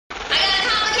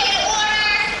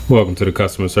Welcome to the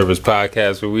Customer Service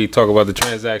Podcast, where we talk about the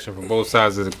transaction from both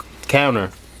sides of the counter.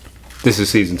 This is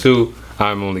season 2.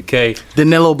 I'm only K.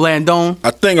 Danilo Blandon.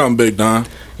 I think I'm Big Don.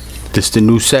 This the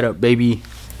new setup, baby.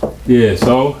 Yeah,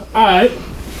 so, alright.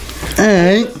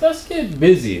 Hey. Let's get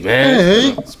busy,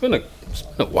 man. It's been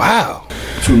a while.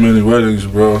 Too many weddings,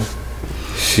 bro.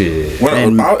 Shit.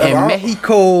 And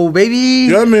Mexico, baby.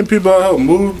 You know what I mean? People I help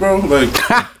move, bro. Like,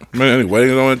 man, any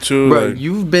weddings I went to? Bro, like,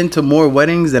 you've been to more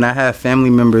weddings than I have family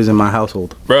members in my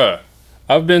household. Bruh,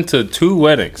 I've been to 2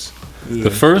 weddings. Yeah.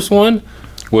 The first one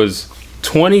was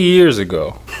 20 years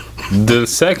ago. The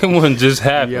second one just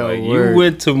happened. Yo, you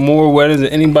went to more weddings than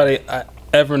anybody I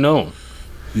ever known.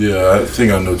 Yeah, I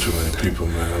think I know too many people,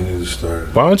 man. I need to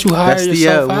start. Why don't you hire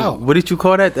yourself out? What did you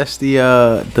call that? That's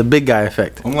the big guy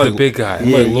effect. I'm like the big guy. I'm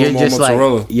like you're just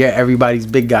mozzarella. like everybody's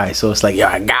big guy. So it's like, yo,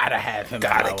 I gotta have him.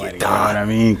 Gotta get wedding, done. You know what I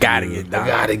mean? Gotta get done.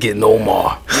 Gotta get no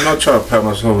more. I'm not trying to pat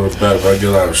myself on the back, but I get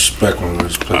a lot of respect when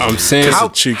this place. I'm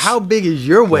saying, How big is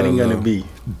your wedding gonna be?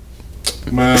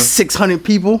 Man, 600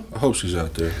 people? I hope she's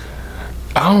out there.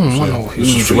 I don't want to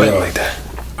sweat like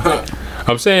that.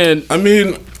 I'm saying, I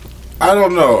mean, I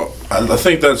don't know. I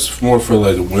think that's more for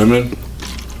like women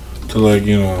to like,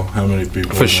 you know, how many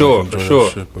people. For sure.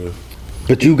 Shit,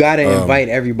 But you gotta invite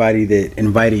everybody that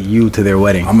invited you to their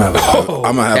wedding. I'm gonna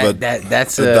have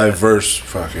That's a diverse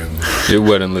fucking. your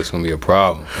wedding list gonna be a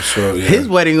problem. So, yeah. His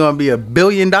wedding gonna be $1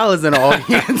 billion in the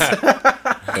audience.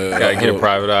 Gotta get a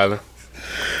private island.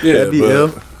 Yeah, That'd be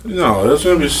ill. No, that's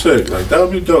gonna be sick. Like that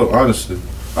would be dope, honestly.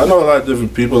 I know a lot of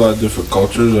different people, a lot of different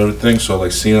cultures, everything. So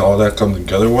like seeing all that come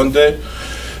together one day,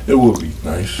 it would be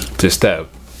nice. Just all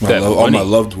My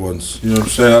loved ones. You know what I'm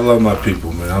saying? I love my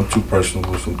people, man. I'm too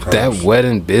personable sometimes. That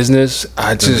wedding business,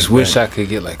 I just wish I could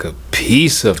get like a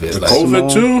piece of it. The like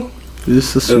COVID too.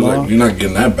 This is Like, you're not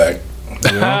getting that back.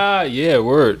 You know? yeah,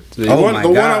 word. The one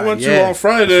I went to on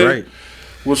Friday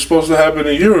was supposed to happen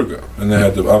a year ago, and they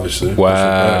had to obviously.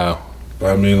 Wow.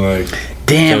 But I mean, like,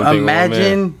 damn.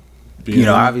 Imagine. You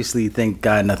know, obviously, thank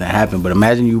God nothing happened, but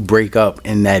imagine you break up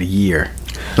in that year.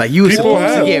 Like, you were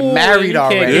supposed to get married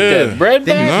already. That bread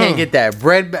then back? you can't get that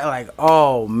bread back. Like,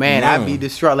 oh, man, I'd be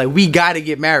distraught. Like, we got to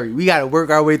get married. We got to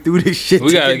work our way through this shit.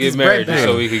 We got to get married just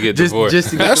so we can get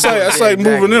divorced. That's like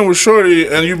moving in with Shorty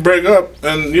and you break up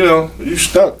and, you know, you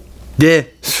stuck. Yeah.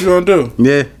 What you gonna do?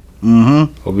 Yeah.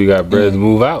 Mm-hmm. Hope we got bread to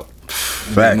move out.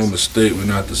 Make no mistake, we're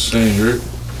not the same,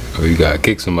 right? Or you got to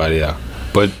kick somebody out.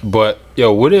 But,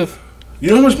 yo, what if... You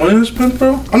know how much money I spent,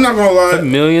 bro? I'm not gonna lie. $1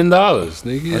 million,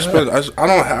 nigga. I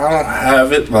don't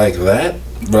have it like that,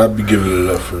 but I'd be giving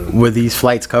it up for. Were these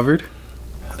flights covered?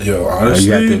 Yo, honestly,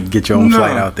 you had to get your own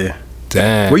flight out there.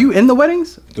 Damn. Were you in the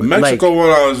weddings? The Mexico one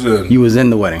I was in. You was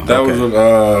in the wedding. That was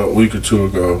a week or 2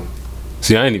 ago.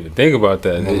 See, I didn't even think about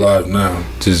that. I'm alive now.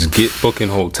 Just booking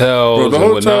hotels. Bro, the and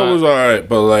hotel whatnot. was alright,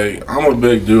 but like I'm a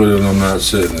big dude and I'm not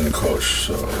sitting in the coach,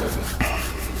 so.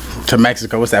 To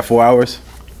Mexico, what's that? 4 hours?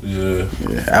 Yeah.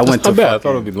 I went to. I thought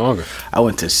it'd be longer. I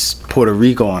went to Puerto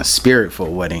Rico on Spirit for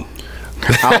a wedding.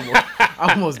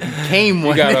 I almost became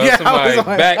one. You got on somebody's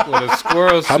back with a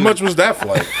squirrel suit. How much was that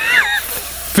flight?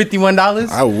 $51.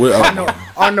 I will.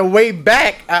 On the way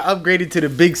back, I upgraded to the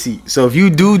big seat. So if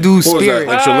you do Spirit,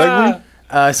 like your leg room?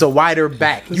 It's a wider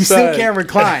back. You still can't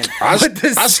recline. I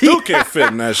still can't fit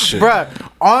in that shit. Bruh,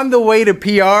 on the way to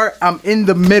PR, I'm in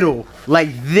the middle. Like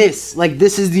this. Like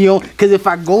this is the only... Because if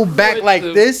I go back What like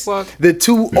the this, fuck? the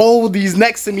 2 oldies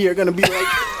next to me are going to be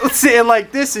like... sitting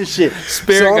like this and shit.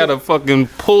 Spirit got a fucking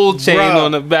pull chain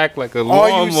on the back like a lawnmower.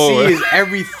 All you see is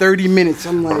every 30 minutes,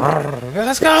 I'm like...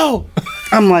 Let's go.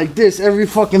 I'm like this every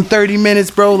fucking 30 minutes,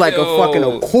 bro. Like a fucking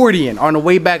accordion. On the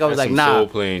way back, I was like, nah.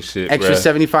 Playing shit, extra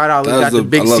bruh. $75. Got the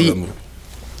big seat.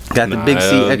 Got the big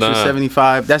seat, extra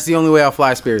 75. That's the only way I'll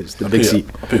fly Spirits, the big seat.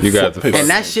 You got the and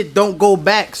that shit don't go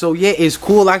back. So yeah, it's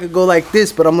cool. I could go like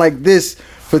this, but I'm like this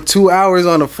for 2 hours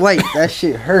on a flight. That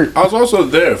shit hurt. I was also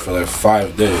there for like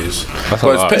 5 days.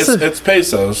 But it's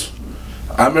pesos.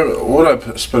 I remember what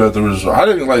I spent at the resort. I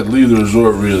didn't like leave the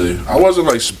resort really. I wasn't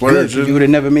like splurging. You would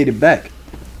have never made it back.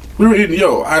 We were eating.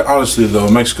 Honestly though,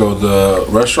 Mexico, the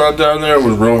restaurant down there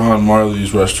was Rohan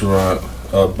Marley's restaurant.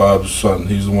 Bob's son.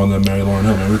 He's the one that married Lauren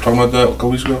Hill. We were talking about that a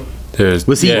couple weeks ago.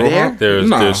 Was he there?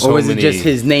 There's so or was it many just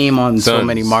his name on sons. so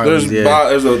many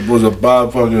Marleys? Was a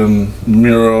Bob fucking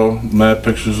mural, mad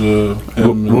pictures of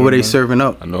him. What were they serving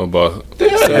up? I know about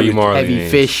heavy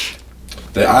fish.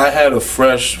 I had a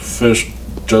fresh fish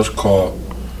just caught.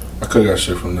 I could have got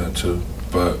shit from that too,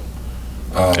 but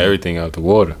everything out the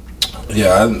water.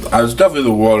 Yeah, I was definitely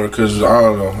the water because I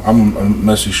don't know. I'm a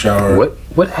messy shower.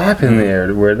 What happened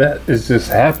there where that is just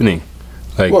happening?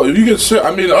 Like, well, if you get sick,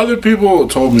 I mean, other people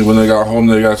told me when they got home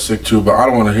they got sick too, but I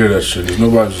don't want to hear that shit. Cause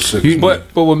nobody's as sick.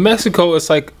 but with Mexico, it's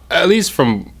like, at least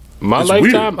from my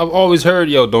lifetime, I've always heard,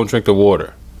 yo, don't drink the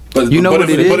water. But you know what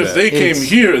it is? But if they came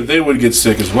here, they would get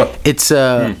sick as well. It's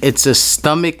a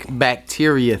stomach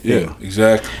bacteria thing. Yeah,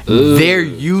 exactly. They're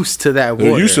used to that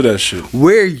water. They're used to that shit.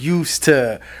 We're used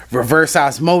to reverse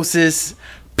osmosis,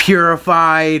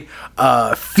 purified,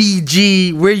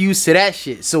 Fiji. We're used to that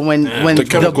shit. So when the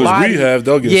chemicals we have,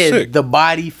 they'll get sick. The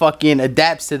body fucking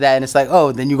adapts to that, and it's like,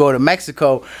 oh, then you go to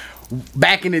Mexico.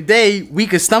 Back in the day, we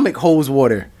could stomach hose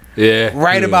water. Yeah.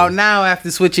 Right about now,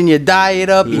 after switching your diet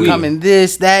up, becoming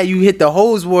this, that, you hit the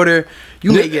hose water,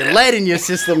 you may get lead in your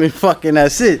system and fucking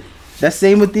that's it. That's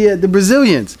same with the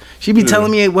Brazilians. She be telling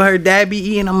me what her dad be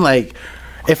eating. I'm like,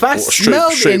 if I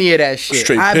smelled any of that shit,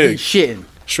 I'd be shitting.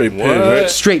 Straight pig, right?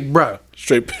 Straight, bruh.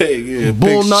 Straight pig, yeah.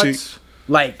 Bull pig nuts.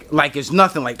 Like it's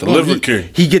nothing. Like the Liver King.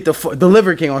 He get the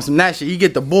Liver King on some that shit. He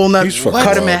get the bull nuts,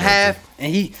 cut him in half,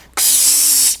 and he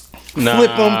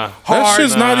flip them hard. That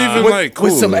shit's not even like cool.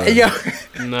 With some,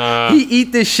 he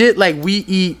eat this shit like we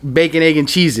eat bacon, egg, and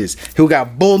cheeses. He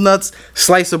got bull nuts,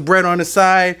 slice of bread on the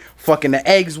side, fucking the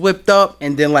eggs whipped up,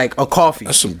 and then like a coffee.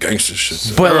 That's some gangster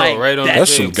shit. But like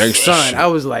that's some gangster shit. I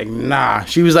was like, nah.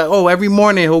 She was like, oh, every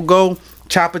morning he'll go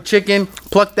chop a chicken,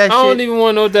 pluck that shit. I don't even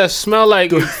want to know what that smell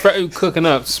like. You cooking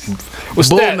up. What's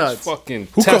bull that? Nuts. Fucking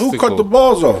who cut the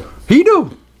balls off? He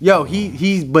do. Yo,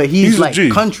 he's like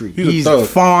country. He's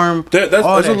farm. There's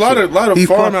a lot of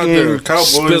farm out there.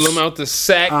 Cowboys spill them out the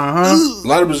sack. A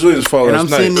lot of Brazilians fall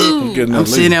last night. I'm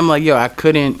sitting there. I'm like, yo, I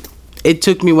couldn't. It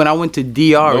took me when I went to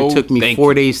DR. It took me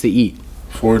 4 days to eat.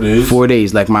 4 days. 4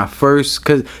 days, like my first,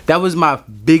 cause that was my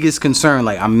biggest concern.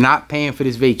 Like I'm not paying for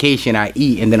this vacation. I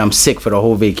eat and then I'm sick for the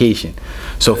whole vacation.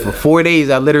 So for 4 days,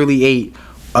 I literally ate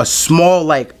a small,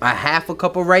 like a half a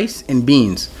cup of rice and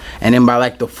beans. And then by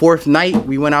like the fourth night,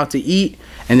 we went out to eat.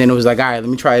 And then it was like, all right, let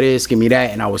me try this, give me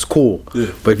that. And I was cool.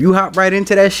 Yeah. But if you hop right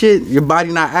into that shit, your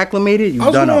body not acclimated, you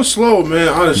done up. I was going slow, man,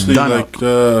 honestly. Like,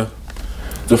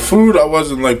 the food, I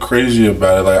wasn't like crazy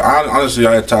about it. Like, honestly,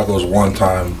 I had tacos one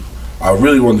time. I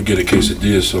really wanted to get a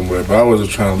quesadilla somewhere, but I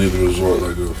wasn't trying to leave the resort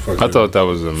like a fucking. I thought that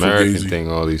was an American thing.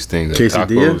 All these things,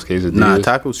 quesadillas. Nah,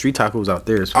 tacos, street tacos out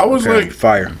there. I was like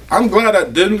fire. I'm glad I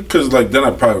didn't, because like then I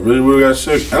probably really would have got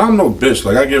sick. And I'm no bitch.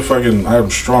 Like I have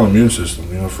a strong immune system,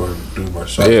 you know, for do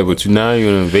myself. Yeah, but now you're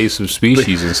an invasive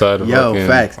species inside of.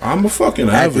 Facts. I'm a fucking.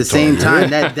 At the same time,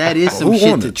 that is some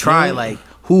shit to try. Like,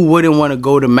 who wouldn't want to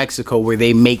go to Mexico where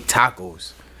they make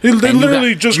tacos? They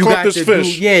literally just caught this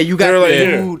fish. You got the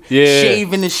dude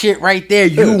shaving the shit right there.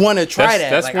 You want to try that.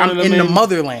 That's like, I'm in the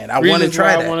motherland. I want to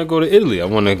try that. I want to go to Italy. I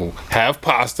want to have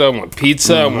pasta. I want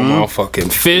pizza. I want my fucking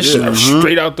fish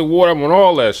straight out the water. I want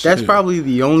all that shit. That's probably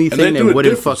the only thing that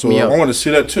wouldn't fuck me up. I want to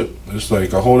see that too. It's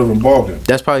like a whole different ballgame.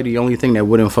 That's probably the only thing that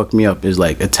wouldn't fuck me up is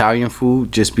like Italian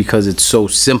food, just because it's so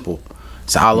simple.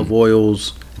 It's olive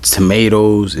oils. It's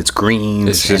tomatoes, it's greens,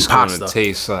 it's just and pasta. Gonna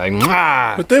taste like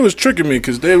But they was tricking me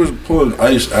because they was pulling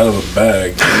ice out of a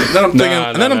bag. And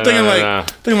then I'm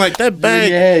thinking like that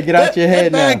bag. Get out your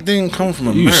head. That bag didn't come from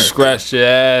America. You scratched your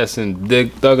ass and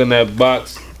dug in that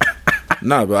box.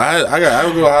 Nah, but I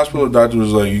go to the hospital. The doctor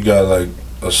was like, you got like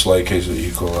a slight case of E.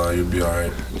 coli. You'll be all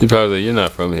right. He probably like, you're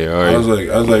not from here, are you? I was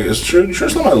like, it's true.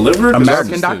 It's not my liver.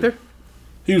 American doctor.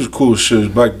 He was cool as shit. He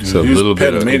was black dude. So he was a little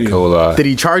bit of E. coli. Did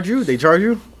he charge you? They charge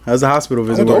you? How's the hospital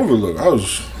visit? I went to Overlook.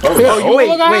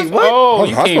 Wait, what? Oh,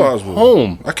 you came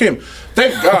home. I came.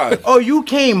 Thank God. Oh, you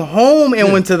came home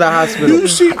and went to the hospital. You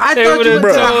see, I thought you went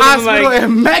to the hospital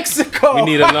in Mexico. We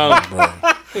need a lung,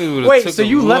 bro. Wait, so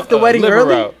you left the wedding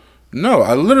early? No,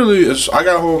 I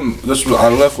got home. I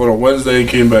left on a Wednesday and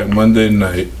came back Monday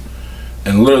night.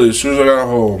 And literally, as soon as I got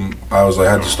home, I was like,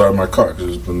 I had to start my car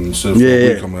because it's been sitting for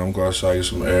a week. I'm like, I'm going outside, get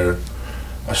some air.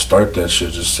 I start that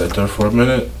shit, just sat there for a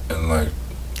minute, and like,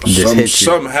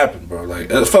 something happened, bro.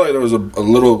 Like, it felt like there was a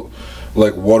little,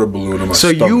 like, water balloon in my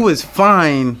stomach. So you was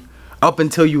fine up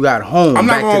until you got home. I'm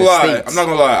not gonna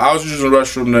lie. I was using the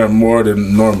restroom there more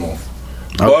than normal.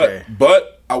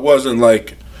 But I wasn't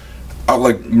like,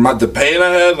 the pain I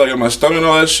had, like in my stomach and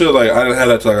all that shit, like I didn't have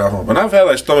that till I got home. And I've had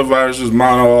like stomach viruses,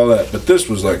 mono, all that. But this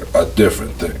was like a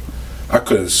different thing. I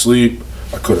couldn't sleep.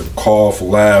 I couldn't cough,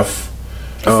 laugh.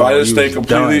 If I didn't stay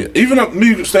completely, even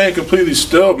me staying completely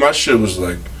still, my shit was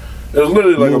like, it was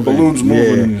literally like a balloon's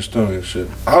moving in your stomach and shit.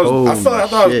 I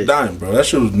thought I was dying, bro. That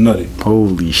shit was nutty.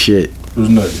 Holy shit. It was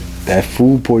nutty. That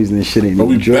food poisoning shit ain't. But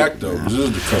we back though. This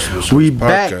is the customer service we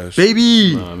podcast. Back,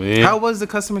 baby. How was the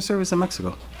customer service in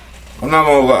Mexico? I'm not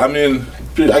gonna lie. I mean,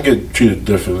 I get treated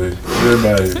differently.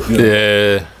 Everybody.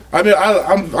 Yeah. I mean,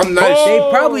 I'm nice. They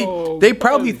probably They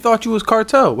probably thought you was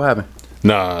cartel. What happened?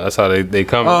 Nah, that's how they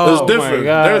come. Oh, It's different. my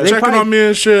God. They're They checking probably- on me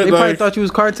and shit. They probably Like, thought you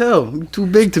was cartel. You too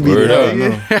big to be Word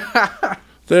there. up. Yeah.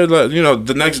 they're like, you know,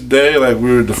 the next day, like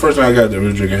the first time I got there, we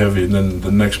were drinking heavy, and then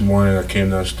the next morning I came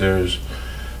downstairs,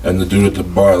 and the dude at the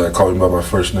bar like called me by my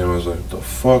first name. I was like, the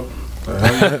fuck. Like,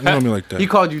 how you know me like that? He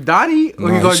called you Donnie, or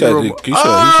No, he called said- you? he Ramon? said-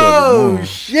 Oh Ramon.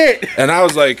 shit! And I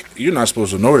was like, you're not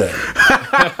supposed to know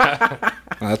that.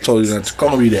 I told you not to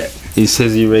call me that. He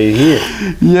says he right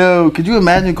here. Yo, could you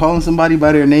imagine calling somebody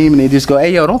by their name and they just go,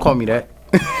 "Hey, yo, don't call me that."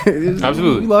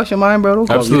 Absolutely. You lost your mind, bro. Don't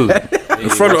call me Absolutely. that. In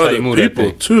front of That's how you other move that people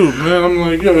thing. too, man. I'm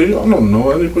like, yo, I don't know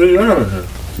anybody around here.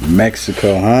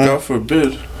 Mexico, huh? God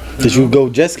forbid. Did you go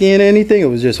jet skiing or anything? Or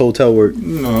was it just hotel work?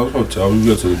 No, it was hotel. We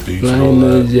go to the beach and all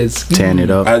that. Tan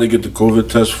it up. I had to get the COVID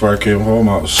test before I came home.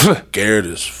 I was scared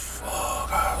as fuck.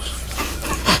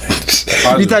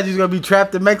 You thought you was gonna be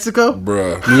trapped in Mexico?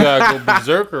 Bruh. You gotta go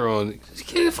berserker on.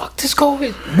 Fuck this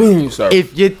COVID. Boom. Sorry.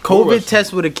 If your COVID Russian.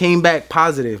 test would have came back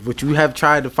positive, would you have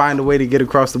tried to find a way to get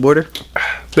across the border?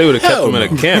 They would have kept Hell him in a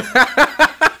no. camp.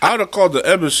 I would have called the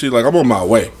embassy like I'm on my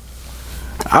way.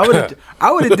 I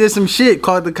would have did some shit,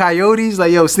 called the coyotes,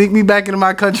 like, yo, sneak me back into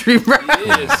my country, bro.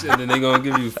 Yes, and then they gonna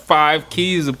give you 5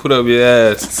 keys to put up your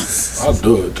ass. I'll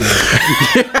do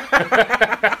it.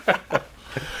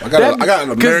 I got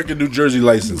an American New Jersey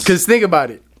license. Cause think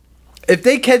about it. If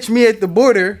they catch me at the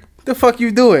border, the fuck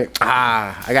you doing?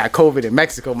 I got COVID in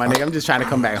Mexico, my nigga. I'm just trying to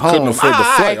come back home. Couldn't afford the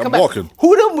flight. I'm come back. walking.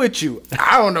 Who them with you?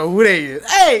 I don't know who they is.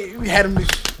 Hey, we had them.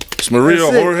 It's Maria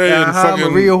That's it. Jorge and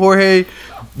fucking Maria Jorge,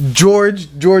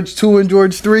 George 2 and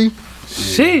George 3.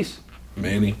 Sheesh.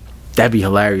 Manny. That'd be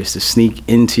hilarious to sneak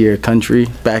into your country,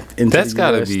 back into That's the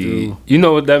gotta US be. through- You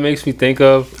know what that makes me think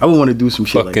of? I would want to do some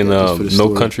shit Fucking like that. Just for the No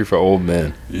story. Country for Old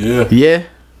Men. Yeah. Yeah.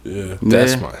 Yeah.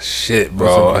 That's Yeah. my shit,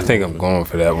 bro. I think I'm going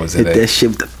for that one Hit today. that shit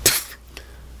with the.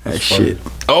 That shit.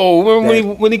 Oh,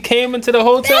 remember when he came into the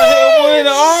hotel here one in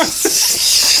the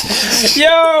arms?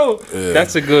 Yo,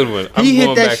 that's a good one. I'm He going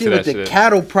hit that back shit to with that the shit.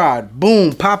 cattle prod.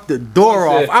 Boom, popped the door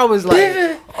That's off. it. I was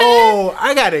like, oh,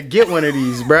 I gotta get one of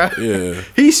these, bruh. Yeah.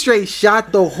 He straight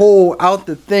shot the hole out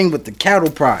the thing with the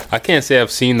cattle prod. I can't say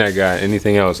I've seen that guy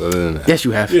anything else other than that. Yes,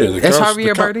 you have. Yeah. That's counsel-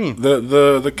 Javier the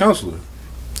Bardem. The counselor.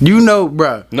 You know,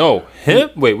 bruh. No, him.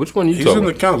 Wait, which one you He's talking in the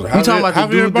about? counselor. You talking about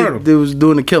the dude that was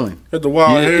doing the killing? Had the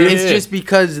wild Yeah, hair. yeah. It's just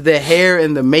because the hair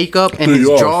and the makeup and Threw his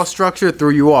you off. jaw structure threw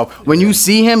you off. When you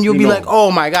see him, you'll You be know. like, oh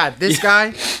my God, this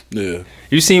guy. Yeah.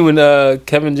 You seen when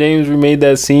Kevin James remade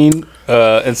that scene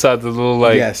inside the little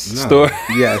like Yes. store?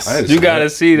 Yes. I didn't You see gotta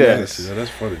see Yeah, I that. didn't see that.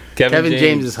 That's funny. Kevin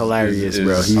James is hilarious,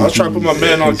 bro. I was trying to put my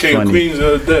man on he's King funny. Queens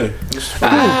the other day. It's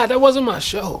funny. that wasn't my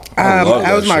show. I love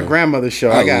That was that my show. grandmother's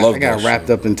show. I I got love that wrapped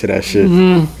show. up into that shit.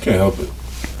 Can't help it.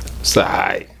 It's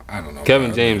alright. I don't know. Kevin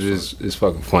man. James is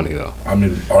fucking funny though. I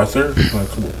mean, Arthur? Like,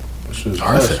 come on. That shit is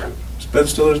Arthur. classic. It's Ben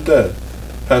Stiller's dad.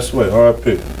 Passed away.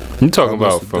 R.I.P. You talking God about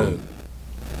bless the from dead.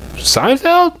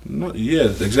 Seinfeld? No, yeah,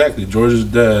 exactly. George's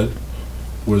dad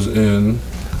was in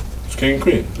King and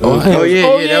Queen. Oh, yeah,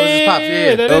 that was his pops,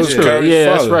 yeah. that That is was true. Carrie's Yeah,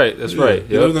 that's father. right. That's Yeah, right.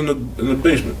 He Yep. lived in the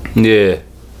basement. Yeah,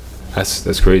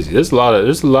 that's crazy. There's a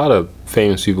lot of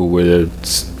famous people where their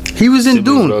He was in siblings,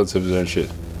 Dune. relatives and shit.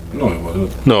 No, he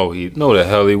wasn't. No, the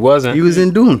hell he wasn't. He was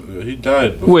in Dune. Yeah, he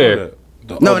died before Where?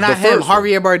 that. No, the not him. first one.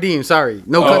 Javier Bardem. Sorry,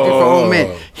 No Country for Oh. Old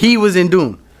Men. He was in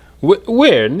Dune.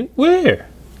 Where?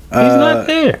 He's not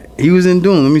there. He was in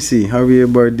Dune. Let me see. Javier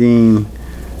Bardem.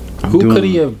 Who Dune. could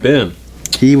he have been?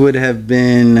 He would have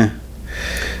been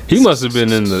He must have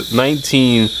been in the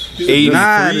 1983.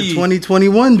 the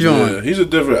 2021 Yeah, John. he's a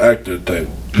different actor type.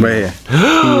 Right here.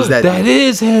 He was that. That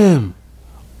is him.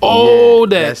 Oh,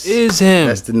 Yeah, that is him.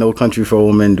 That's the No Country for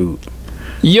Old Men dude.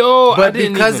 Yo, I But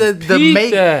didn't because even of the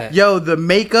peep that. the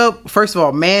makeup. First of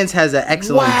all, Mans has an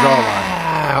excellent jawline.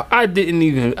 Wow, I didn't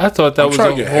even. I thought that I'm was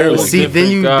trying a to get hair whole like See,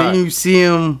 different guy. then you see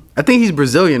him. I think he's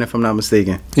Brazilian, if I'm not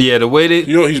mistaken. Yeah, the way that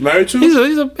You know what he's married to?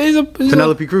 he's a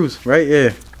Penelope Cruz, right?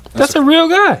 Yeah. that's a real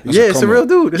guy. Yeah, it's a real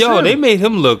dude. That's Yo, him. they made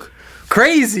him look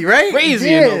crazy, right? crazy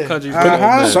yeah. in No Country for Old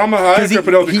Uh-huh. Men. Salma 'Cause Hayek or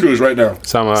Penelope Cruz right now?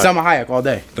 Somehow. Selma Hayek all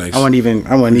day. Thanks. I wasn't even.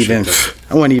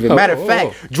 Oh, Matter of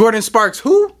fact, Jordan Sparks,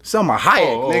 who? Selma Hayek,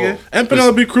 Oh, nigga. And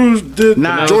Penelope Cruz did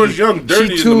Nah, George Young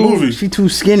dirty she in the movie. She too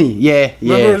skinny. Yeah,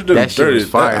 Remember yeah. she did That him shit dirty. was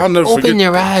fire. I'll never Open forget.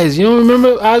 your eyes. You don't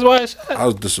remember Eyes Wide Shut? I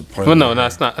was disappointed. Well, no,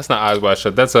 that's not Eyes Wide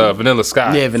Shut. That's Vanilla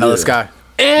Sky. Yeah, Vanilla Yeah. Sky.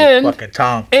 And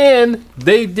Tom. and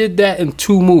they did that in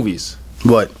 2 movies.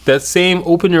 What? That same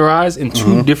Open Your Eyes in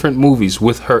 2 different movies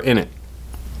with her in it.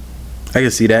 I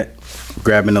can see that.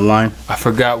 Grabbing the line. I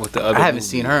forgot what the other. I haven't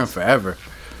seen her in forever.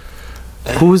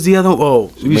 Who was the other one?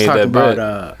 Oh, we was made talking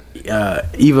that about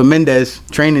Eva Mendes,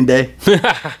 Training Day.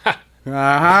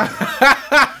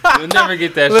 You'll never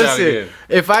get that shot Listen, again.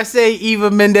 if I say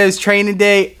Eva Mendes Training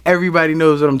Day, everybody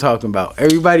knows what I'm talking about.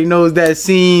 Everybody knows that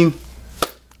scene.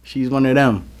 She's one of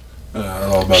them.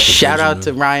 All about the Shout out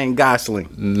to Benjamin. Ryan Gosling.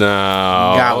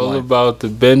 Nah, Got all one. about the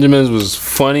Benjamins was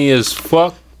funny as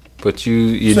fuck, but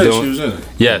you Said don't. she was in it.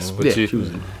 Yes, but Yeah, you she was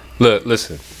in it. look.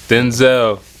 Listen,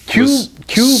 Denzel was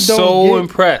Cube don't so get-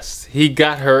 impressed. He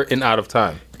got her in Out of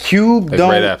Time. Cube Like don't.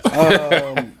 right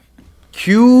after.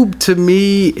 Cube to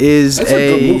me is That's a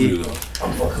good movie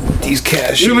though. These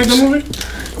cashews. You didn't like the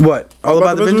movie? What? All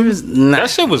about the Benjamins? Nah. That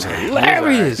shit was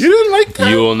hilarious. You didn't like that?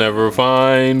 You'll never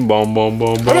find. Boom, boom,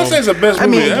 boom, boom. I'm not saying it's the best I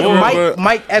movie mean, ever, but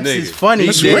Mike Epps is Nigga, funny,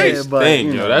 That's yeah, great. but Dang,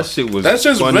 you yo, know. that shit was. that's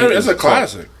just funny very. as It's a fuck.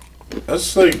 classic.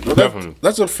 That's like Definitely.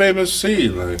 that's a famous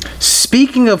scene. Like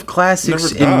Speaking of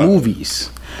classics Never in died. movies,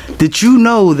 did you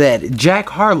know that Jack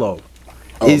Harlow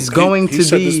is going he to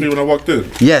said this to me be? when I walked in.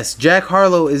 Yes, Jack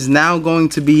Harlow is now going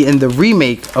to be in the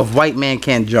remake of White Man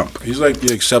Can't Jump. He's like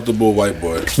the acceptable white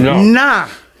boy. No. Nah,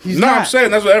 he's No, not. I'm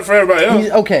saying that's what for everybody else.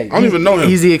 He's, okay, I don't even know him.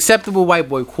 He's the acceptable white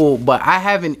boy, cool. But I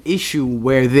have an issue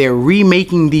where they're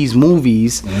remaking these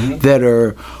movies Mm-hmm. that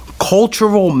are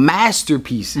cultural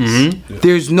masterpieces. Mm-hmm.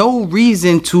 There's no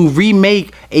reason to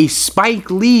remake a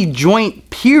Spike Lee joint.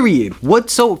 Period.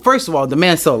 First of all, the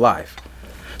man's still alive.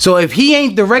 So if he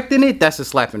ain't directing it, that's a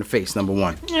slap in the face. Number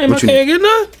one. Yeah, What man, you can't get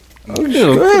none.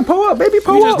 Go ahead, pull up, baby,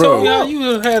 pull You up. just told me Bro. how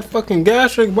you had fucking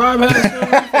gastric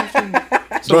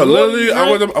bypass. Bro, literally,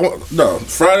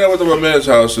 Friday I went to my man's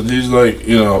house and he's like,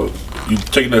 you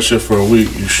taking that shit for a week,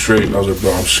 you straight. And I was like,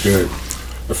 bro, I'm scared.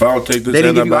 If I don't take this They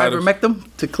didn't give you antibiotics,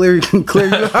 ivermectin to clear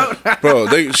you out.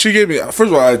 bro, she gave me. First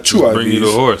of all, I had two IVs. Bring you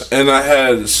the horse. And I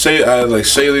had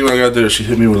saline when I got there. She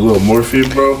hit me with a little morphine,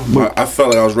 bro. I felt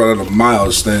like I was running a mile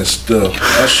to stand still.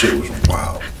 That shit was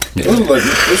wild. It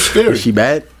was scary. She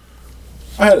bad?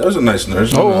 It was a nice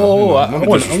nurse. I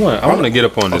want to get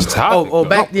up on this topic.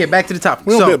 Back to the topic.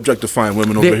 We don't So, be objectifying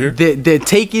women over here. They're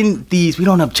taking these. We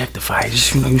don't objectify.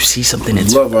 Just you see something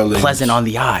that's Love our ladies. pleasant on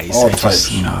the eyes. All I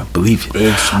just, types. believe it.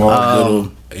 Big, small,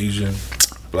 little, Asian,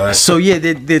 black, So yeah,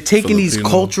 they're taking these Filipino.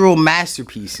 cultural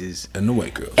masterpieces and the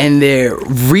white girl. and they're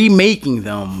remaking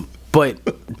them. But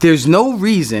there's no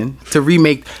reason to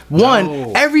remake.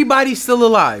 One, everybody's still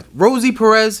alive. Rosie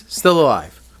Perez still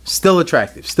alive, still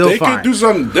attractive, still They fine. could do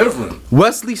something different.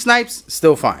 Wesley Snipes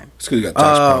still fine. It's 'cause you got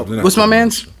tax problems. They're not What's my doing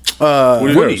man's?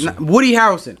 Woody Harrelson. Woody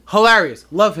Harrelson, hilarious,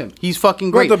 love him. He's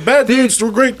fucking But great. the bad dudes were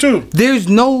great too. There's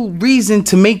no reason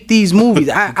to make these movies.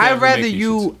 I'd rather remake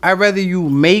these I'd rather you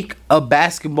make a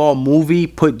basketball movie,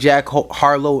 put Jack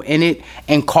Harlow in it,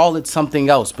 and call it something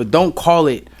else. But don't call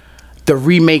it the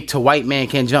remake to White Man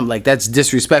Can't Jump. Like, that's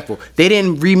disrespectful. They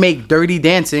didn't remake Dirty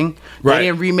Dancing. Right. They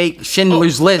didn't remake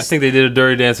Schindler's List. I think they did a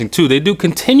Dirty Dancing too. They do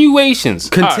continuations.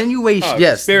 Continuation, All right,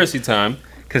 yes.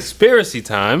 Conspiracy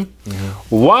time.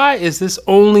 Why is this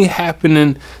only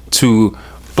happening to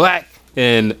black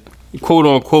and quote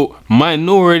unquote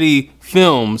minority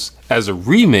films as a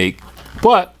remake,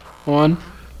 but on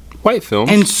white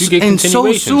films And you get and so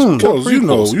continuations soon. or Close, you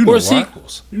know prequels why. or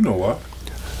sequels? You know why?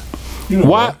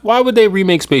 Why would they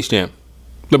remake Space Jam?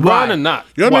 LeBron Why? or not?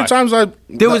 You know how Why? many times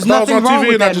There was nothing on wrong TV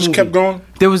with and I that just movie. kept going?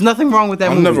 There was nothing wrong with that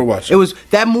I'll movie. never watch it. It was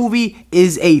that movie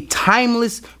is a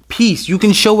timeless piece. You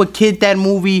can show a kid that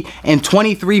movie in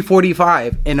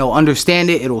 2345 and they'll understand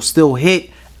it. It'll still hit.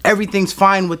 Everything's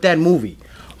fine with that movie.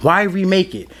 Why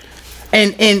remake it?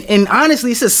 And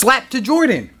honestly, it's a slap to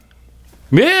Jordan.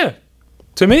 Yeah,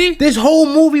 to me, This whole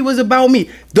movie was about me.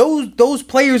 Those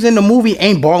players in the movie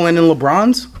ain't balling in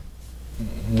LeBron's.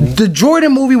 The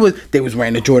Jordan movie they was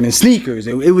wearing the Jordan sneakers.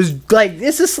 It was like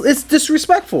it's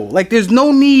disrespectful. Like, there's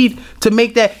no need to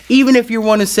make that. Even if you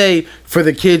want to say for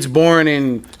the kids born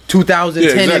in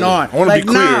 2010 and on. I want to Like, be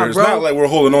clear. nah, It's bro. not like we're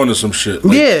holding on to some shit.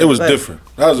 Like, Yeah, it was like- different.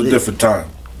 That was a different time.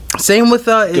 Same with it's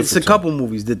a Different couple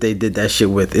movies that they did that shit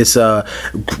with. It's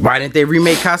why didn't they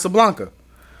remake Casablanca?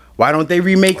 Why don't they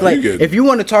remake like getting- if you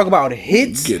want to talk about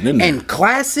hits getting in there. and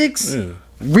classics, Yeah.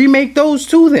 remake those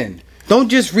too then. Don't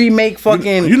just remake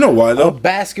fucking you know why, though? a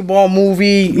basketball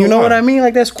movie. You know why? what I mean?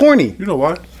 Like, that's corny. You know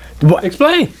why?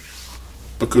 explain.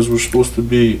 Because we're supposed to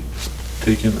be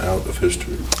taken out of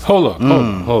history. Hold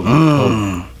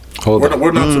on.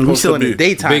 We're not We supposed still to in be. the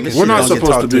daytime. big- This We're shit not don't get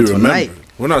supposed to talked be until night. remembered.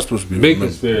 We're not supposed to be Big remembered.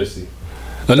 conspiracy.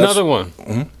 Another one.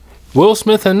 Will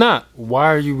Smith or not? Why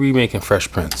are you remaking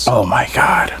Fresh Prince? Oh my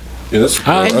God. Yeah, And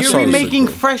that you're song is remaking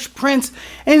sick, Fresh Prince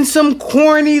in some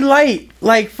corny light.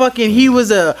 Like fucking he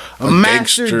was a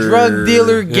master gangster. drug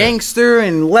dealer, gangster,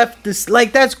 and left this.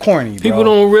 Like, that's corny, bro. People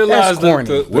don't realize That's corny.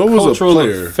 the What was a cultural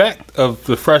player? effect of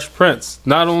the Fresh Prince.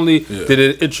 Not only did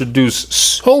it introduce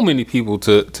so many people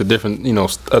to different,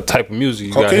 type of music.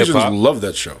 You got hip Caucasians hop, love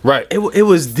that show. right? It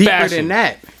was deeper Fashion. than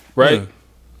that. Right. Yeah.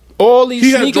 All these He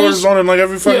had sneakers. Jordans on in like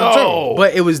every fucking show.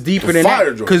 But it was deeper than Fire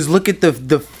that. Jordan. Because look at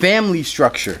the family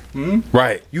structure.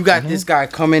 Right. You got this guy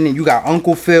coming and you got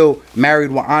Uncle Phil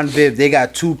married with Aunt Viv. They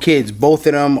got 2 kids. Both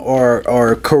of them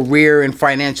are career and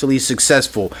financially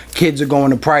successful. Kids are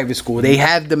going to private school. They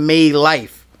have the made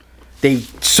life. They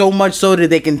so much so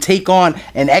that they can take on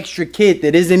an extra kid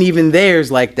that isn't even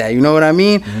theirs like that. You know what I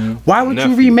mean? Why would you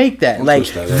Nephew. remake that? Like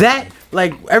twist that up. that.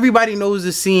 Like, everybody knows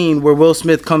the scene where Will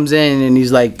Smith comes in and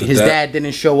he's like, his dad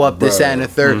didn't show up, this, that, and the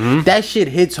third. That shit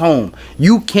hits home.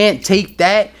 You can't take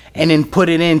that and then put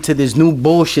it into this new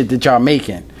bullshit that y'all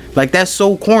making. Like, that's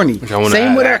so corny. I wanna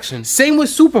add action. Same with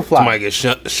Superfly. Somebody get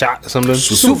shot or something.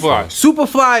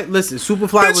 Superfly, listen,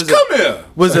 Superfly Bitch, come here.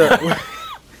 was a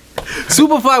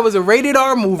Superfly was a rated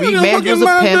R movie. Nigga, Man fucking was a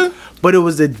mind pimp, but it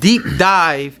was a deep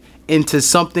dive into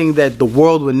something that the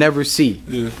world would never see.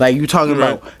 Yeah. Like, you talking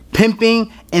Right. about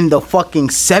pimping in the fucking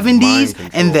 70s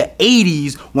and the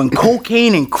 80s when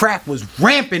cocaine and crack was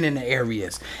rampant in the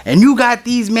areas. And you got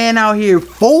these men out here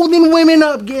folding women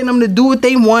up, getting them to do what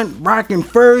they want, rocking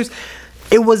furs.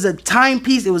 It was a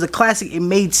timepiece. It was a classic. It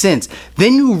made sense.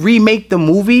 Then you remake the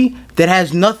movie that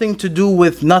has nothing to do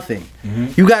with nothing.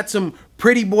 You got some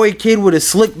pretty boy kid with a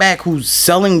slick back who's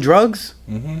selling drugs.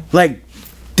 Like,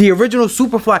 the original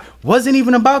Superfly wasn't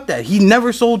even about that. He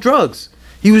never sold drugs.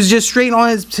 He was just straight on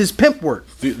his pimp work.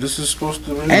 This is supposed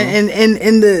to be. And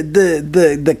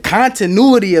the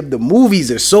continuity of the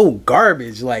movies are so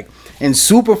garbage. Like, in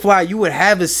Superfly, you would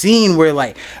have a scene where,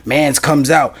 like, Mans comes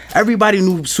out. Everybody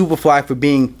knew Superfly for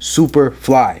being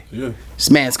Superfly. Yeah. This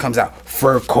Mans comes out,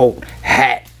 fur coat,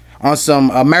 hat, on some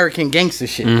American gangster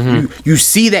shit. You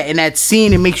see that in that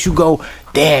scene, it makes you go,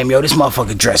 damn, yo, this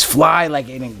motherfucker dress fly. Like,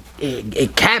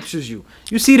 it captures you.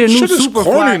 You see the new Shit is corny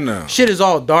Superfly, now. shit is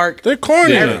all dark. They're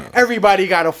corny now. Everybody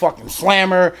got a fucking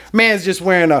slammer. Man's just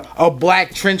wearing a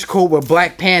black trench coat with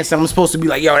black pants. And I'm supposed to be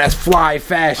like, yo, that's fly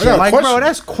fashion. I got a Like, question. bro,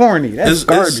 that's corny. That's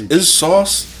garbage. Is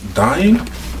Sauce dying?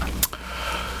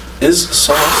 Is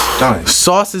Sauce dying?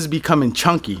 Sauce is becoming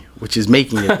chunky, which is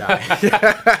making it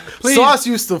die. Sauce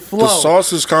used to flow. The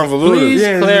sauce is convoluted. Please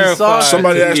Yeah, clarify. sauce.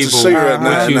 Somebody to asked a people cigarette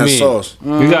what in you that mean. sauce.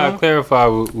 You gotta clarify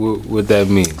what that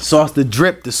means. Sauce, the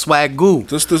drip, the swag goo.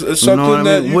 It's You something know what I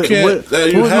that mean? you can't.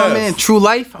 That you who's have. my man? True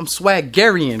Life. I'm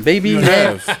Swaggarian, baby. You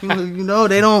have. You know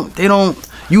they don't.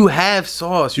 You have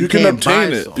sauce. You can can't obtain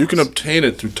buy it. sauce. You can obtain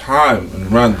it through time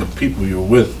and around the people you're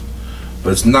with,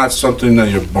 but it's not something that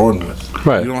you're born with.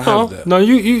 Right. You don't have that. No,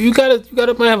 you gotta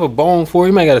might have a bone for it.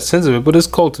 You might got a sense of it, but it's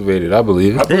cultivated. I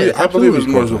believe I it. believe, Yeah, I believe it's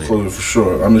absolutely more cultivated for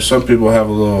sure. I mean, some people have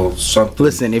a little something.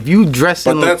 Listen, if you dress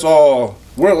But in that's all.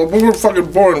 We're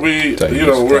fucking born.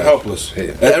 We're helpless.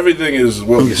 Everything is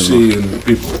what we see in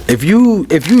people. if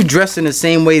you dress in the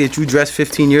same way that you dressed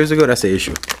 15 years ago, that's an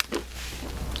issue.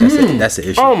 That's an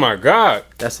issue. Oh my God!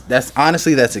 That's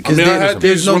honestly that's it. Because I had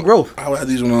there's these no when- growth. I had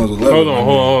these when I was 11. Hold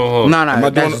on. No, I'm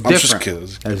not that's doing. I'm just different. kidding.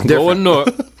 That's Go different.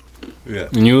 north, Yeah.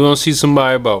 and you gonna see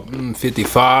somebody about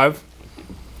 55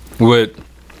 with,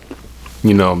 A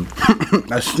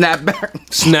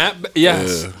snapback.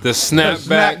 Yes, the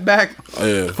snapback, Snapback.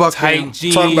 Yeah. Fucking tight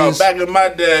jeans. Talking about back in my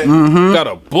day, Got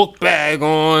a book bag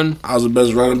on. I was the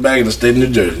best running back in the state of New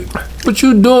Jersey. What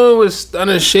you doing with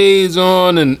stunner shades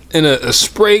on and a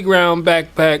spray ground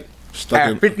backpack? Stuck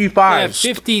at in, 55. At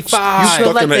 55. You Stuck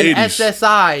feel like in the an 80s.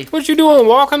 SSI. What you doing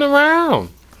walking around?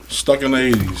 stuck in the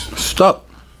 80s. Stuck.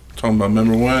 Talking about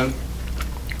remember when?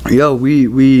 Yo,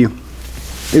 we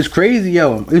it's crazy,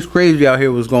 yo. It's crazy out here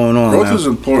what's going on. Growth man. is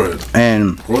important.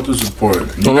 And Growth is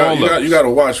important. On all You got to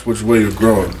watch which way you're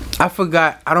growing. I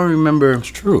forgot. I don't remember. It's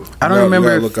true. I don't You remember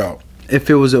gotta if, look out. if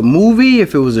it was a movie,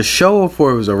 if it was a show, or if it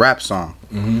was a rap song.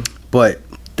 But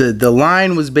the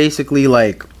line was basically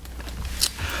like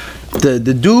the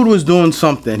dude was doing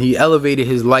something. He elevated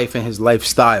his life and his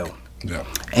lifestyle. Yeah.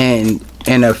 And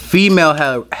a female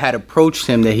had approached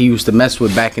him that he used to mess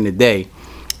with back in the day,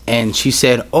 and she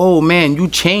said, "Oh man, you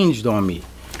changed on me,"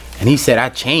 and he said, "I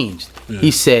changed." Yeah.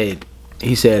 He said,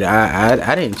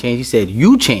 "I didn't change." He said,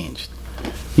 "You changed."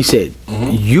 He said,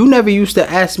 "You never used to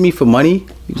ask me for money."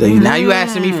 He was like, "Now you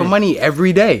asking me for money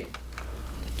every day."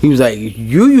 He was like,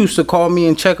 "You used to call me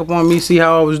and check up on me, see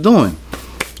how I was doing.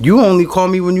 You only call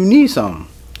me when you need something.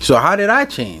 So how did I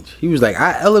change?" He was like,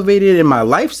 "I elevated and my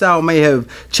lifestyle may have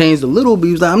changed a little, but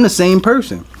he was like, I'm the same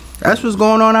person." That's what's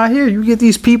going on out here. You get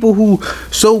these people who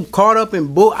so caught up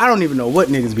in bull. I don't even know what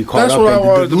niggas be caught That's up what I in.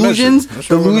 wanted to Delusions, mention. That's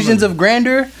what I wanted to delusions of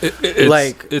grandeur.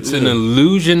 It's an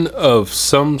illusion of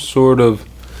some sort of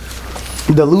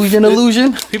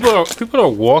illusion. People are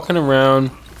walking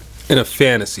around in a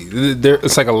fantasy.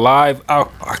 It's like a live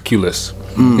Oculus.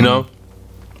 You know,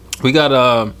 we got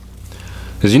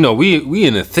cause you know we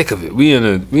in the thick of it. We in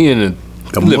the living in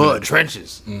the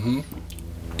trenches.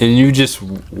 And you just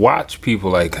watch people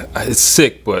like it's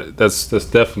sick, but that's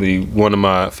definitely one of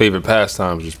my favorite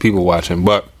pastimes is people watching.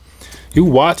 But you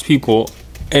watch people,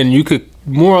 and you could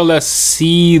more or less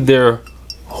see their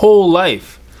whole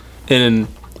life in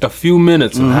a few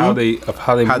minutes of how they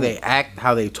act,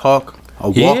 how they talk,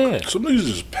 walk. Yeah. Some niggas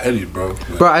just petty, bro.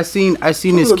 Like, Bro, I seen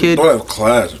this kid. Don't have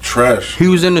class, trash. He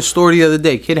was in the store the other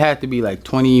day. Kid had to be like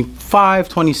 25,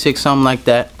 26, something like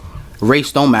that.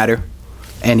 Race don't matter.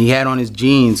 And he had on his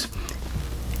jeans.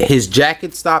 His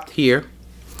jacket stopped here.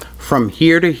 From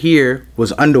here to here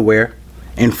was underwear.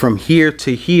 And from here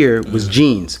to here was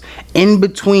jeans. In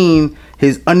between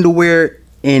his underwear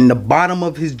and the bottom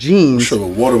of his jeans,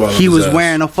 he was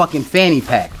wearing a fucking fanny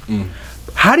pack.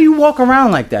 How do you walk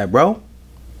around like that, bro?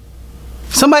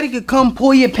 Somebody could come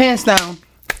pull your pants down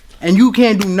and you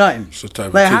can't do nothing.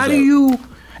 Like, how do you...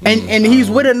 And he's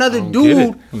with another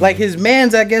dude, like his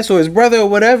man's, I guess, or his brother or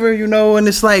whatever, you know, and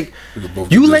it's like,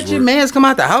 you let your mans come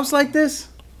out the house like this?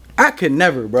 I could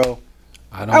never, bro.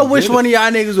 I wish one of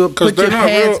y'all niggas would put your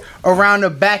pants around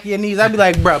the back of your knees. I'd be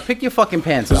like, bro, pick your fucking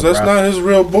pants up, that's not his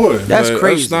real boy. That's like,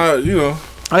 crazy. That's not, you know.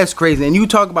 That's crazy. And you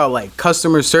talk about like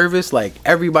customer service, like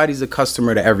everybody's a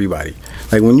customer to everybody.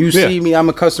 Like when you see me, I'm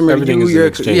a customer to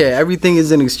you. Everything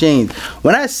is in exchange.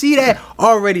 When I see that,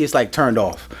 already it's like turned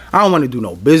off. I don't want to do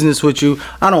no business with you.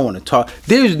 I don't want to talk.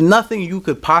 There's nothing you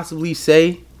could possibly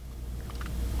say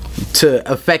to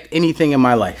affect anything in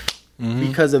my life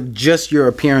because of just your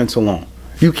appearance alone.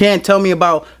 You can't tell me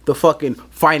about the fucking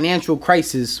financial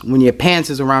crisis when your pants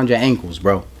is around your ankles,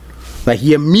 bro. Like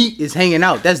your meat is hanging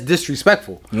out. That's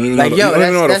disrespectful. Like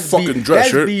yo, that's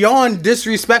beyond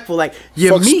disrespectful. Like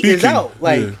your meat is out.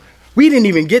 Like we didn't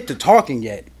even get to talking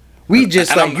yet. We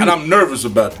just and I'm nervous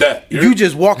about that. You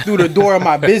just walked through the door of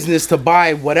my business to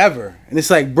buy whatever, and it's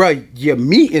like, bro, your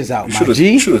meat is out, my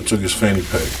G. You should have took his fanny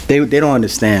pack. They don't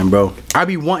understand, bro. I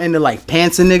be wanting to like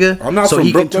pants a nigga so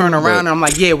he can turn around and I'm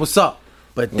like, yeah, what's up?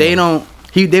 But they don't.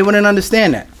 They wouldn't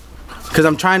understand that. Cause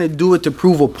I'm trying to do it to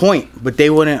prove a point, but they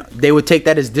wouldn't. They would take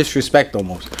that as disrespect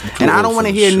almost. And I don't want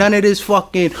to hear none of this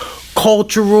fucking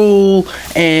cultural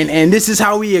and this is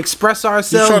how we express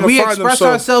ourselves. We express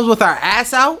ourselves with our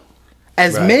ass out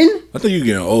as men. I think you're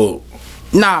getting old.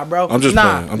 Nah, bro. I'm just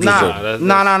playing. I'm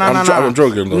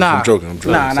joking. I'm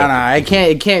joking. Nah.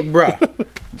 It can't, bro.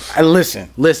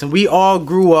 Listen. We all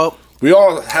grew up. We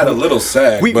all had a little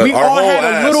sag. We all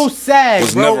had a little sag.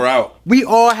 Was never out. We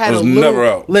all had a little. Never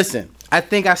out. Listen. I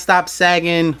think I stopped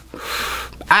sagging.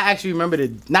 I actually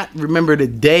not remember the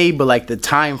day, but like the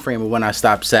time frame of when I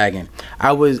stopped sagging.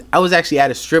 I was actually at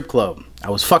a strip club. I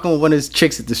was fucking with one of these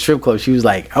chicks at the strip club. She was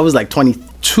like, I was like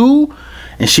 22,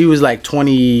 and she was like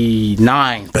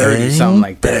 29, 30, something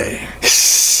like that.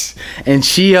 And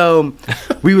she,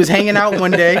 we was hanging out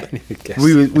one day.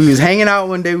 We was hanging out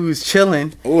one day. We was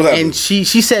chilling, and she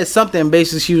said something.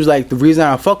 Basically, she was like, "The reason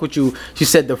I fuck with you," she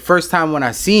said, "the first time when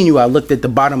I seen you, I looked at the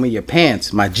bottom of your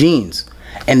pants, my jeans,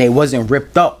 and they wasn't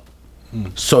ripped up."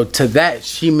 So to that,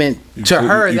 she meant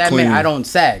that meant I don't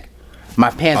sag. My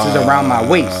pants is around my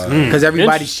waist because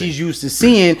everybody she's used to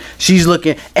seeing, she's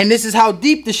looking, and this is how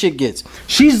deep the shit gets.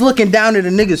 She's looking down at a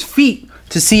nigga's feet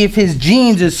to see if his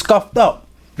jeans is scuffed up.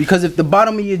 Because if the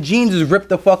bottom of your jeans is ripped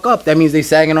the fuck up, that means they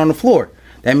sagging on the floor.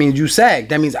 That means you sag.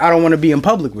 That means I don't want to be in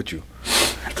public with you.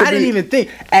 I didn't even think